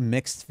so many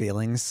mixed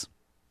feelings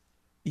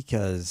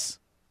because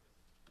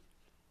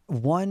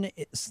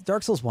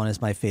Dark Souls 1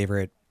 is my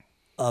favorite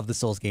of the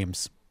Souls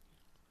games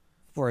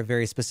for a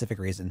very specific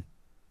reason.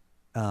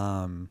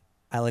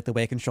 I like the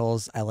way it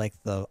controls. I like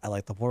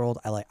the world.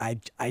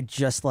 I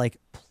just like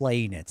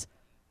playing it.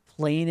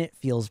 Playing it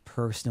feels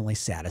personally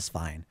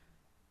satisfying.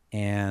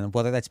 And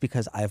whether that's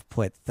because I've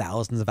put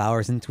thousands of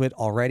hours into it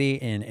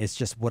already and it's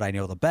just what I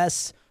know the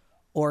best,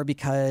 or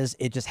because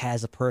it just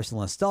has a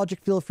personal nostalgic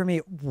feel for me,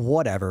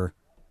 whatever.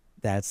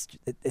 It's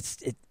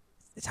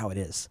how it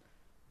is.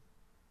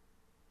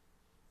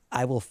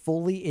 I will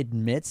fully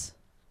admit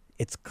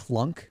its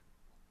clunk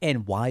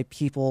and why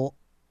people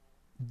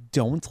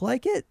don't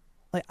like it.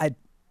 Like,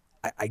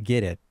 I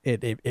get it.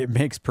 It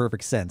makes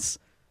perfect sense.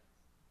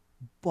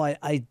 But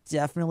I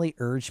definitely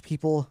urge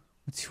people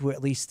to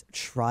at least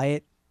try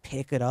it,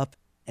 pick it up,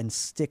 and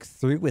stick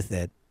through with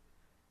it,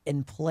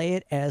 and play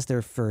it as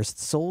their first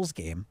Souls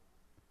game.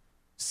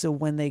 So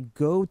when they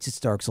go to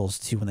Dark Souls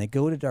 2, when they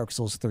go to Dark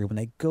Souls 3, when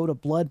they go to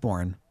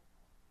Bloodborne,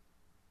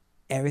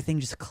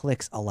 everything just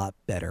clicks a lot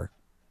better.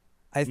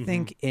 I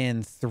think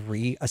in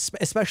 3,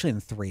 especially in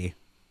 3,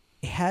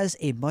 it has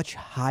a much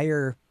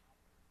higher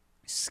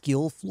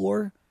skill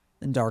floor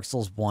than Dark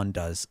Souls 1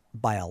 does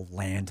by a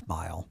land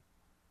mile.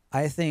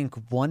 I think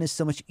 1 is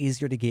so much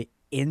easier to get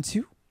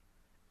into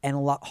and a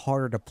lot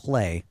harder to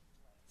play.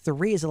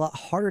 3 is a lot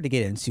harder to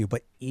get into,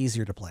 but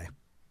easier to play.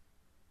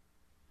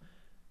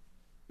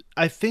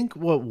 I think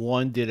what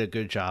 1 did a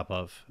good job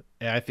of,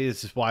 and I think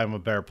this is why I'm a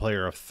better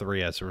player of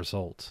 3 as a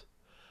result.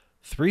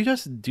 3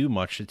 doesn't do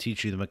much to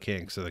teach you the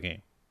mechanics of the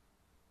game.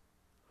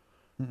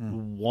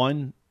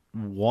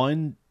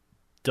 1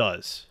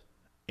 does,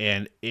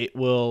 and it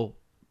will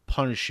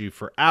punish you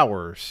for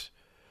hours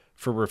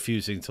for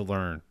refusing to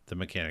learn the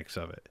mechanics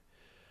of it.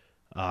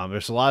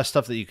 There's a lot of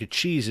stuff that you could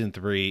cheese in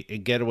 3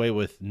 and get away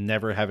with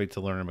never having to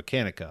learn a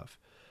mechanic of.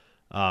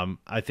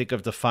 I think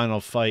of the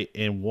final fight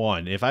in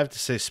 1. If I have to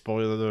say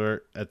spoiler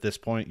alert at this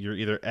point, you're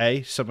either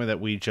A, somebody that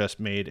we just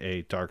made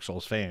a Dark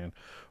Souls fan,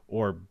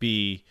 or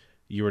B,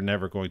 you were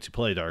never going to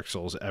play Dark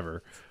Souls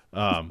ever.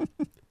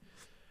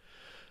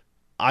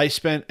 I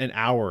spent an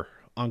hour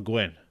on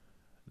Gwyn,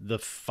 the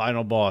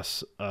final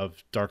boss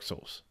of Dark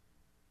Souls.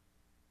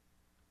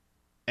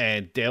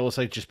 And Dale was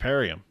like, just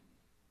parry him.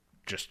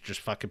 Just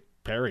fucking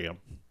parry him.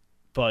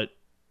 But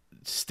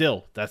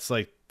still, that's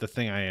like the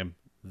thing I am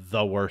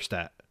the worst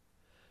at.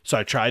 So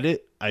I tried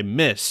it, I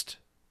missed,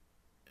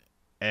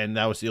 and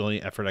that was the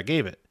only effort I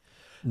gave it.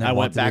 I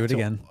went back to do it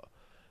again.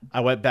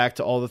 I went back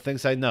to all the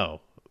things I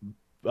know.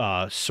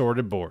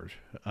 sorted board,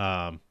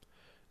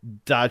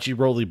 dodgy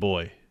roly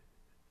boy,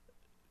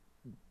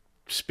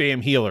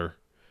 spam healer,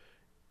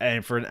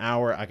 and for an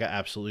hour I got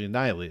absolutely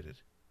annihilated.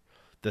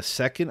 The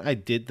second I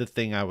did the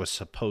thing I was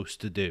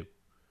supposed to do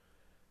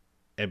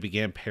and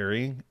began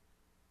parrying,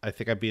 I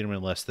think I beat him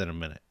in less than a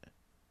minute.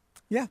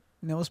 Yeah,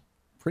 and it was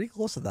pretty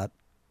close to that.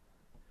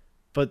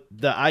 But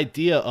the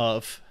idea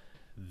of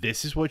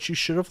this is what you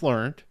should have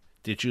learned.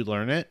 Did you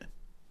learn it?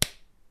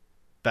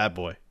 Bad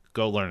boy.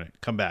 Go learn it.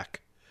 Come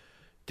back.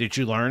 Did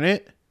you learn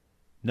it?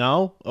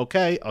 No?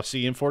 Okay. I'll see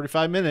you in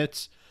 45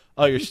 minutes.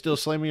 Oh, you're still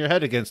slamming your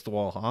head against the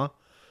wall, huh?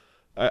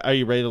 Are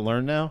you ready to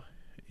learn now?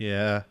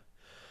 Yeah.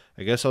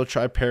 I guess I'll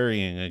try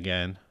parrying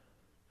again.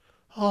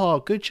 Oh,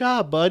 good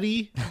job,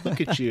 buddy. Look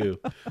at you.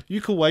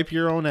 You can wipe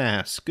your own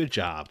ass. Good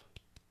job.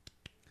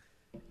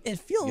 It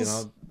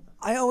feels...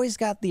 I always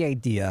got the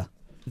idea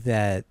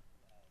that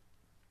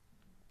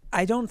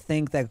I don't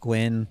think that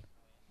Gwyn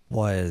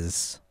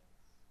was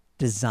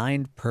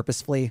designed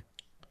purposefully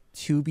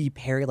to be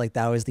parried like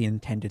that was the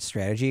intended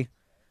strategy.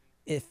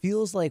 It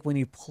feels like when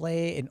you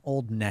play an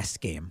old NES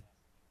game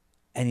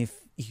and you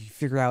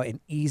figure out an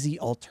easy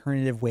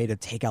alternative way to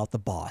take out the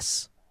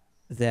boss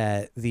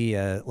that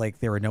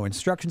there were no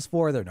instructions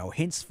for, there were no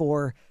hints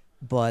for,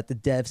 but the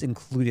devs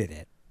included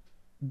it.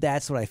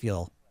 That's what I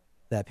feel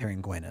that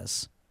parrying Gwyn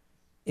is.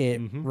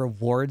 It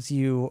rewards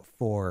you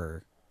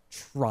for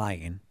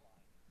trying.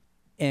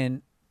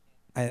 And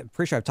I'm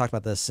pretty sure I've talked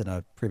about this in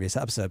a previous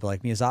episode, but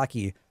like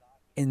Miyazaki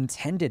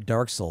intended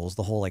Dark Souls,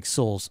 the whole like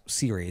Souls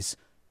series,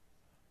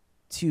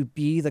 to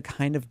be the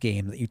kind of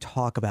game that you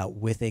talk about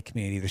with a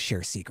community to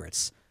share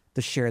secrets,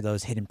 to share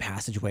those hidden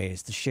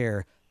passageways, to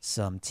share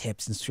some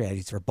tips and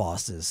strategies for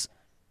bosses.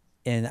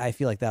 And I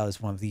feel like that was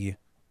one of the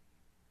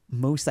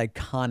most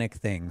iconic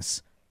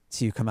things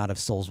to come out of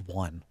Souls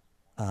 1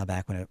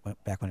 back when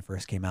it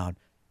first came out.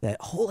 That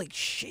holy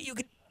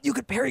shit, you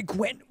could parry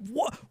Gwyn.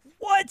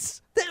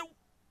 What?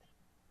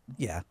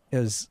 Yeah, it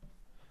was.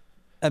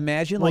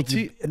 Imagine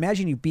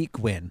imagine you beat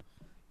Gwyn.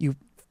 You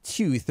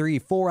 2, 3,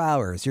 4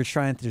 hours. You're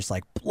trying to just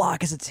like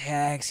block his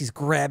attacks. He's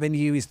grabbing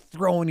you. He's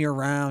throwing you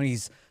around.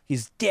 He's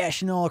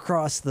dashing all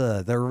across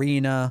the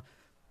arena,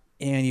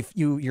 and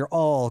you're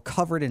all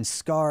covered in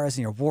scars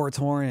and you're war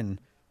torn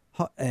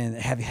and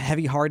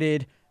heavy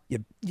hearted.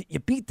 You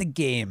beat the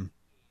game.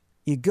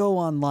 You go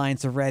online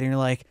to Reddit and you're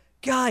like,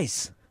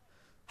 guys,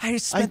 I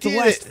just spent the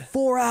last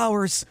 4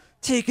 hours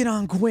taking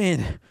on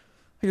Gwyn.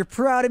 Are you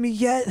proud of me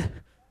yet?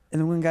 And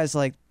then one guy's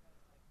like,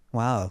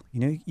 wow,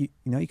 you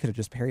could have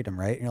just parried him,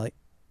 right? And you're like,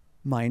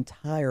 my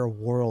entire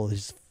world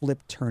is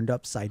flipped, turned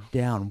upside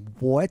down.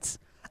 What?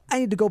 I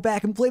need to go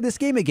back and play this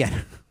game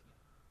again.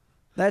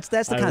 That's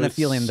the kind of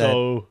feeling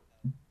that.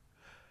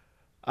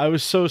 I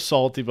was so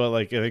salty, but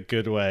like in a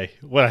good way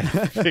when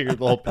I figured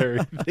the whole parry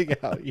thing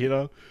out, you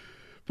know?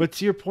 But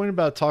to your point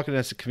about talking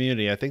as a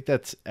community, I think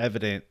that's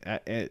evident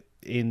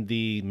in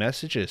the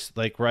messages.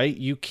 Like, right?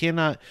 You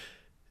cannot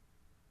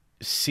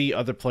see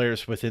other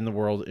players within the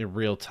world in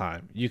real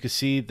time. You can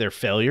see their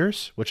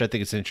failures, which I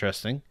think is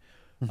interesting,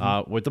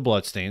 with the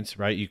bloodstains,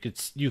 right? You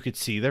could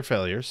see their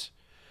failures.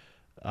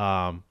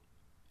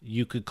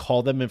 You could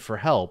call them in for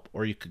help,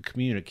 or you could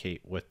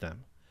communicate with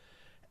them.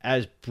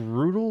 As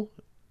brutal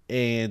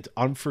and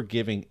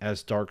unforgiving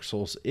as Dark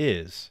Souls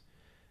is,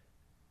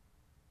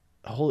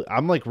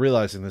 I'm like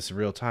realizing this in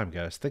real time,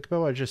 guys. Think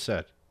about what I just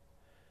said.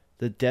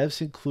 The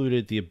devs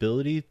included the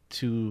ability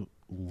to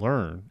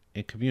learn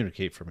and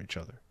communicate from each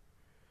other.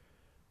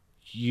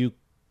 You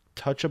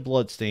touch a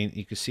bloodstain,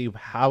 you can see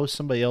how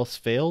somebody else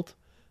failed,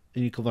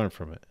 and you can learn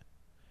from it.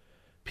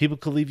 People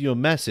could leave you a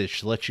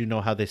message to let you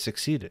know how they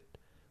succeeded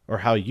or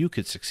how you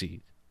could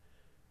succeed.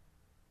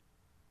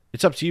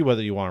 It's up to you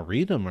whether you want to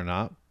read them or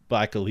not, but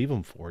I could leave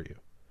them for you.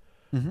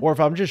 Or if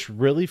I'm just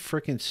really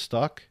freaking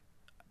stuck,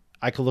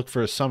 I could look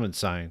for a summon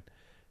sign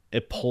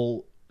and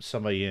pull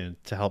somebody in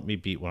to help me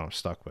beat what I'm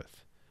stuck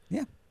with.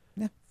 Yeah,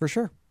 for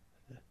sure.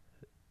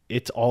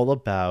 It's all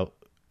about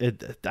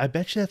it. I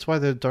bet you that's why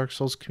the Dark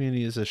Souls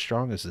community is as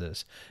strong as it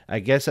is. I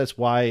guess that's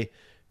why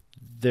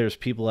there's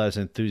people as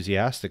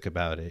enthusiastic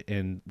about it,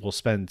 and we'll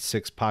spend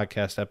 6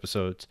 podcast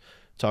episodes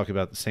talking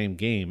about the same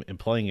game and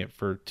playing it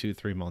for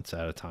 2-3 months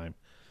at a time.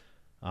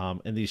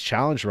 And these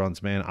challenge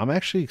runs, man, I'm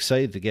actually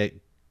excited to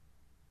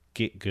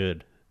get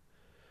good.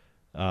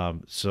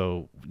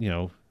 So,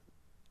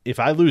 if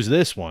I lose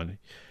this one,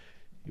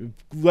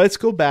 let's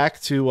go back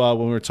to when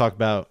we were talking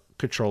about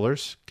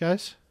controllers,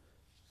 guys,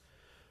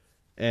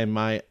 and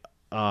my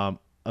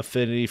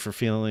affinity for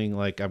feeling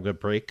like I'm going to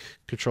break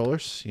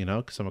controllers,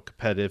 because I'm a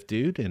competitive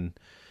dude and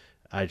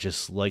I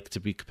just like to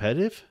be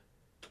competitive.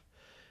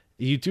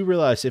 You do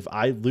realize if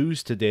I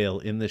lose to Dale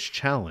in this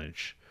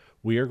challenge,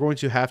 we are going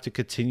to have to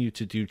continue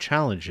to do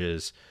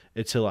challenges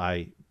until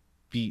I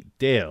beat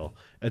Dale.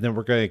 And then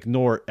we're going to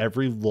ignore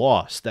every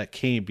loss that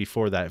came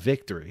before that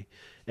victory.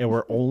 And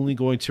we're only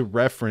going to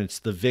reference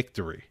the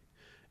victory.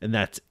 And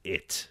that's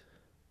it.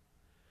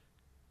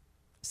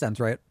 Sounds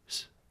right.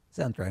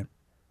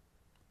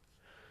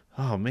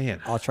 Oh, man.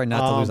 I'll try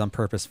not to lose on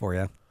purpose for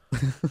you.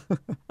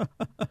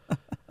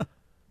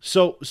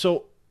 So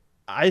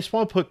I just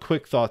want to put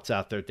quick thoughts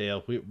out there,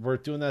 Dale. We're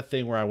doing that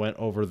thing where I went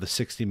over the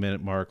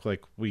 60-minute mark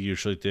like we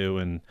usually do,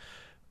 and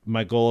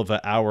my goal of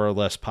an hour or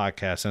less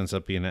podcast ends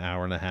up being an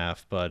hour and a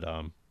half. But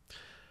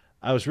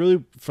I was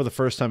really, for the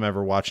first time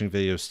ever, watching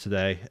videos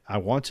today. I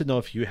want to know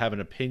if you have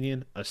an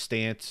opinion, a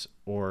stance,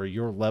 or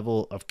your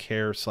level of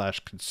care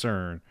 /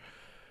 concern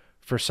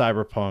for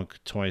Cyberpunk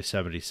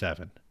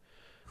 2077.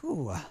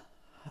 Ooh.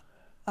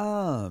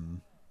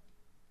 Keanu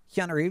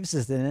Reeves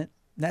is in it.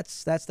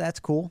 That's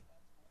cool.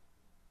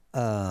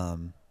 I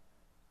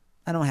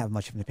don't have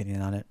much of an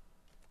opinion on it.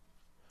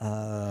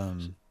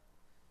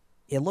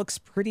 It looks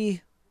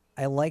pretty.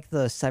 I like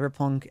the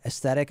cyberpunk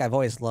aesthetic. I've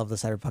always loved the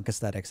cyberpunk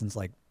aesthetic since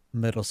like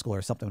middle school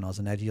or something when I was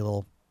an edgy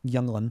little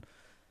youngling.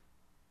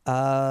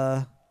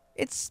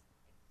 It's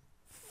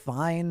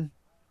fine.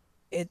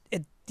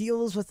 It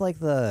deals with like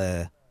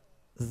the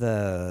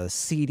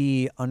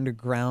seedy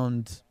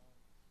underground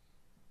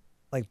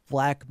like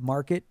black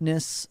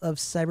marketness of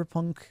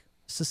cyberpunk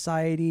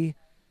society.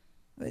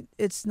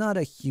 It's not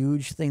a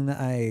huge thing that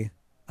I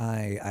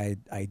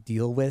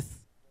deal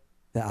with,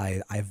 that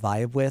I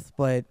vibe with,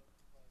 but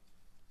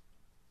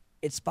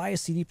it's by a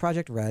CD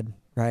Projekt Red,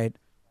 right?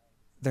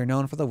 They're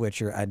known for The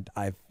Witcher.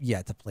 I've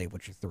yet to play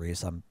Witcher 3,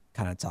 so I'm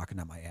kind of talking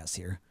out my ass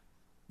here.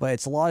 But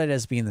it's lauded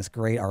as being this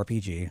great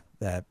RPG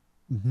that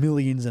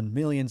millions and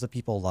millions of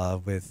people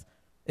love, with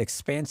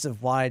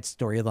expansive, wide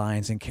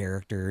storylines and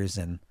characters,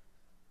 and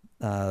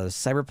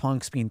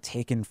Cyberpunk's being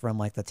taken from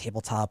like the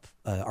tabletop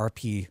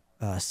RP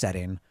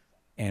setting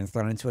and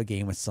thrown into a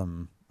game with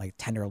some like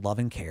tender love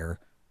and care.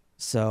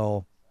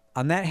 So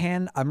on that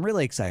hand, I'm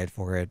really excited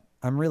for it.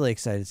 I'm really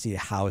excited to see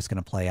how it's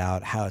going to play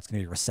out, how it's going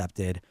to be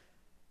recepted.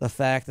 The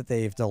fact that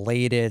they've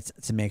delayed it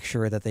to make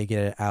sure that they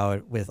get it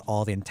out with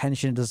all the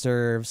intention it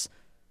deserves.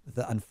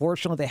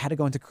 Unfortunately, they had to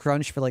go into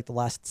crunch for like the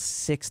last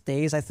 6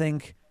 days, I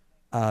think,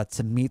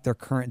 to meet their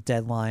current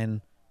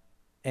deadline.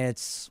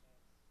 It's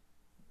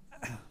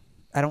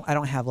I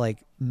don't have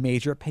like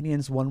major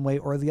opinions one way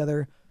or the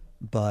other,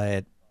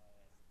 but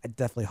I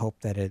definitely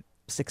hope that it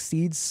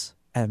succeeds.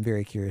 I'm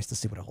very curious to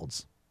see what it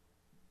holds.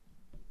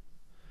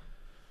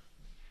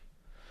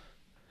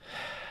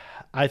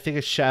 I think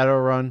it's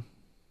Shadowrun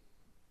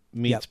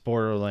meets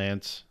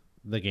Borderlands,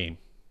 the game.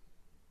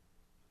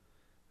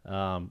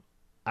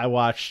 I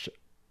watched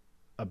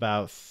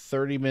about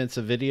 30 minutes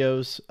of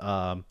videos.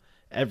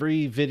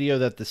 Every video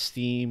that the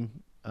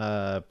Steam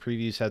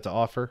previews had to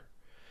offer.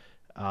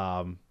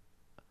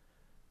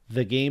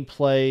 The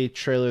gameplay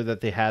trailer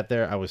that they had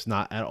there, I was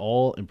not at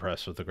all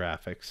impressed with the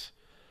graphics.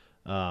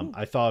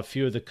 I thought a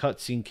few of the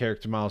cutscene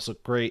character models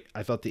looked great.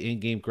 I thought the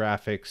in-game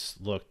graphics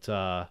looked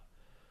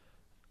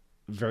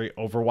very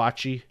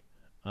Overwatchy,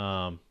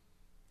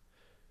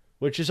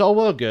 which is all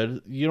well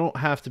good. You don't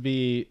have to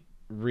be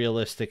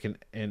realistic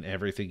in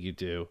everything you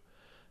do.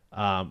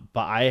 But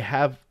I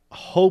have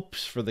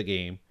hopes for the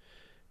game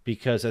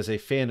because as a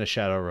fan of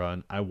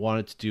Shadowrun, I want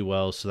it to do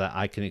well so that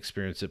I can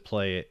experience it,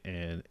 play it,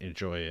 and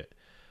enjoy it.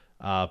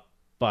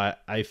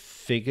 But I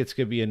think it's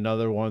going to be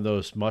another one of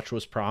those much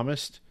was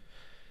promised.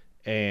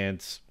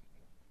 And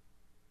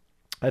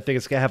I think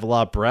it's going to have a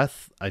lot of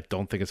breadth. I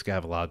don't think it's going to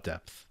have a lot of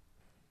depth.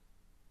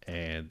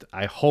 And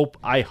I hope,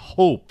 I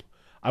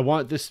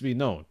want this to be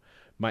known.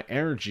 My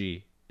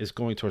energy is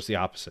going towards the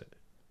opposite.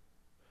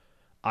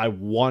 I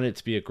want it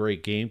to be a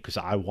great game because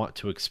I want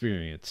to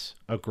experience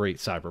a great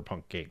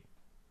Cyberpunk game.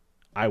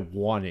 I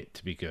want it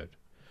to be good.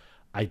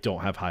 I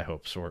don't have high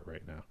hopes for it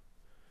right now.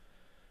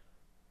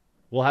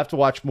 We'll have to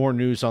watch more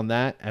news on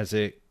that as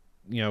it,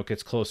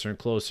 gets closer and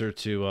closer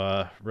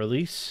to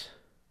release.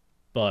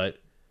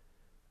 But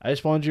I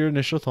just wanted your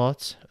initial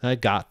thoughts. I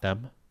got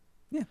them.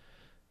 Yeah.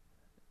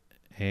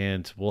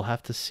 And we'll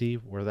have to see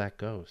where that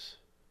goes.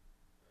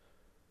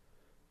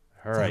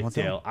 All right,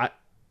 Dale.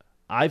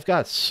 I've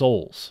got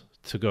souls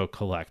to go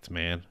collect,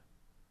 man.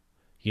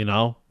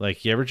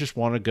 Like you ever just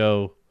want to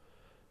go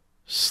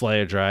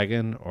slay a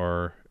dragon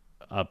or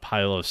a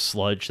pile of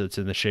sludge that's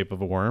in the shape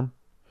of a worm?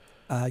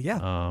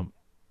 Yeah.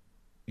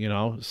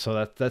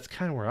 So that's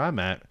kind of where I'm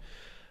at.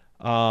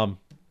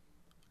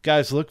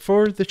 Guys, look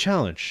for the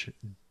challenge.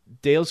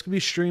 Dale's gonna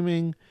be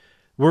streaming.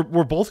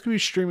 We're both gonna be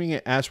streaming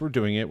it as we're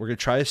doing it. We're gonna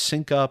try to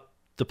sync up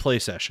the play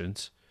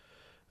sessions,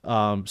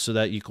 so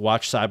that you can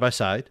watch side by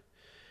side.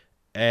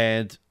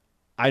 And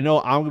I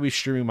know I'm gonna be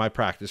streaming my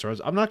practice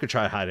runs. I'm not gonna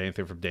try to hide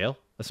anything from Dale.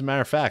 As a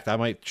matter of fact, I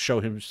might show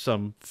him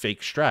some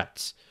fake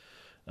strats.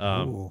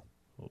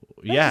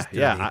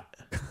 Yeah.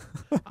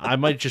 I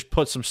might just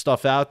put some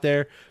stuff out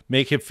there,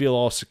 make him feel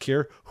all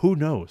secure. Who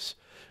knows?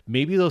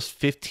 Maybe those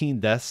 15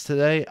 deaths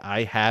today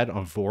I had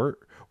on Vort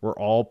were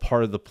all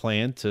part of the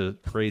plan to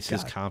raise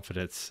his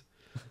confidence.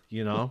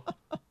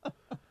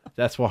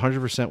 That's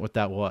 100% what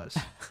that was.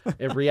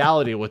 In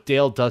reality, what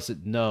Dale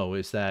doesn't know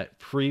is that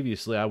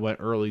previously I went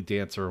early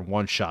dancer and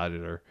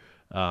one-shotted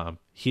her.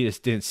 He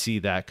just didn't see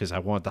that because I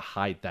wanted to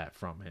hide that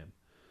from him.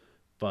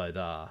 But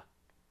I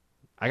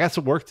got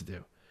some work to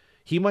do.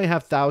 He might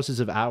have thousands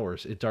of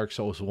hours in Dark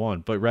Souls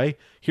 1, but Ray,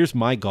 here's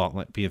my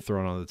gauntlet being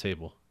thrown on the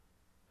table.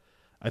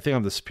 I think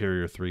I'm the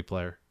superior 3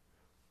 player.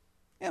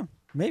 Yeah,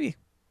 maybe.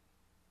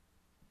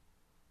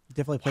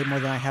 Definitely played more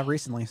than I have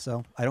recently,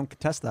 so I don't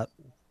contest that.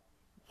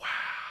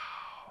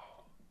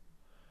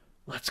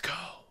 Let's go.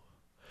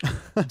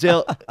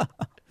 Dale,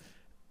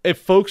 if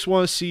folks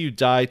want to see you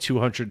die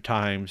 200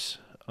 times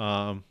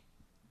in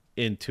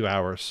 2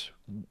 hours,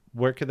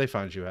 where can they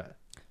find you at?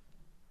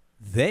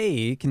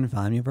 They can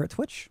find me over at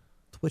Twitch.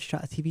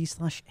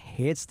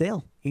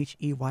 Twitch.tv/HeyIt'sDale.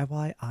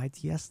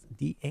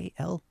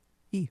 HeyIt'sDale.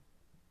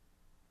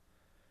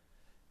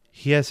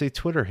 He has a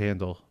Twitter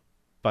handle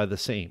by the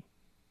same.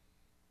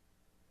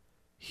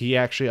 He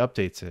actually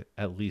updates it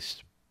at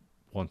least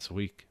once a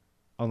week,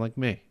 unlike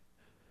me.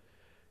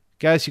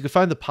 Guys, you can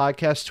find the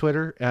podcast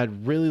Twitter, and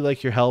I'd really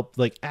like your help.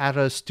 Like, add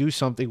us, do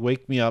something,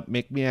 wake me up,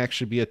 make me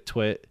actually be a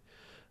twit.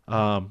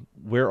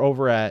 We're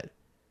over at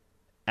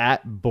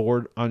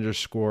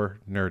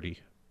 @board_nerdy.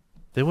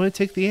 They want to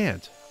take the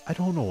and. I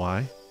don't know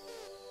why.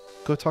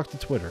 Go talk to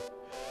Twitter.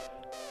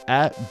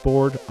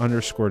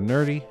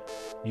 @board_nerdy.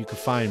 You can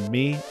find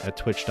me at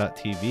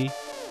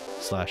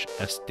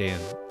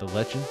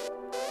twitch.tv/sdanthelegend.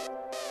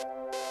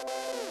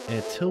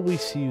 And until we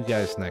see you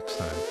guys next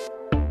time,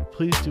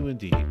 please do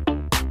indeed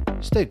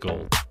stay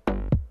gold.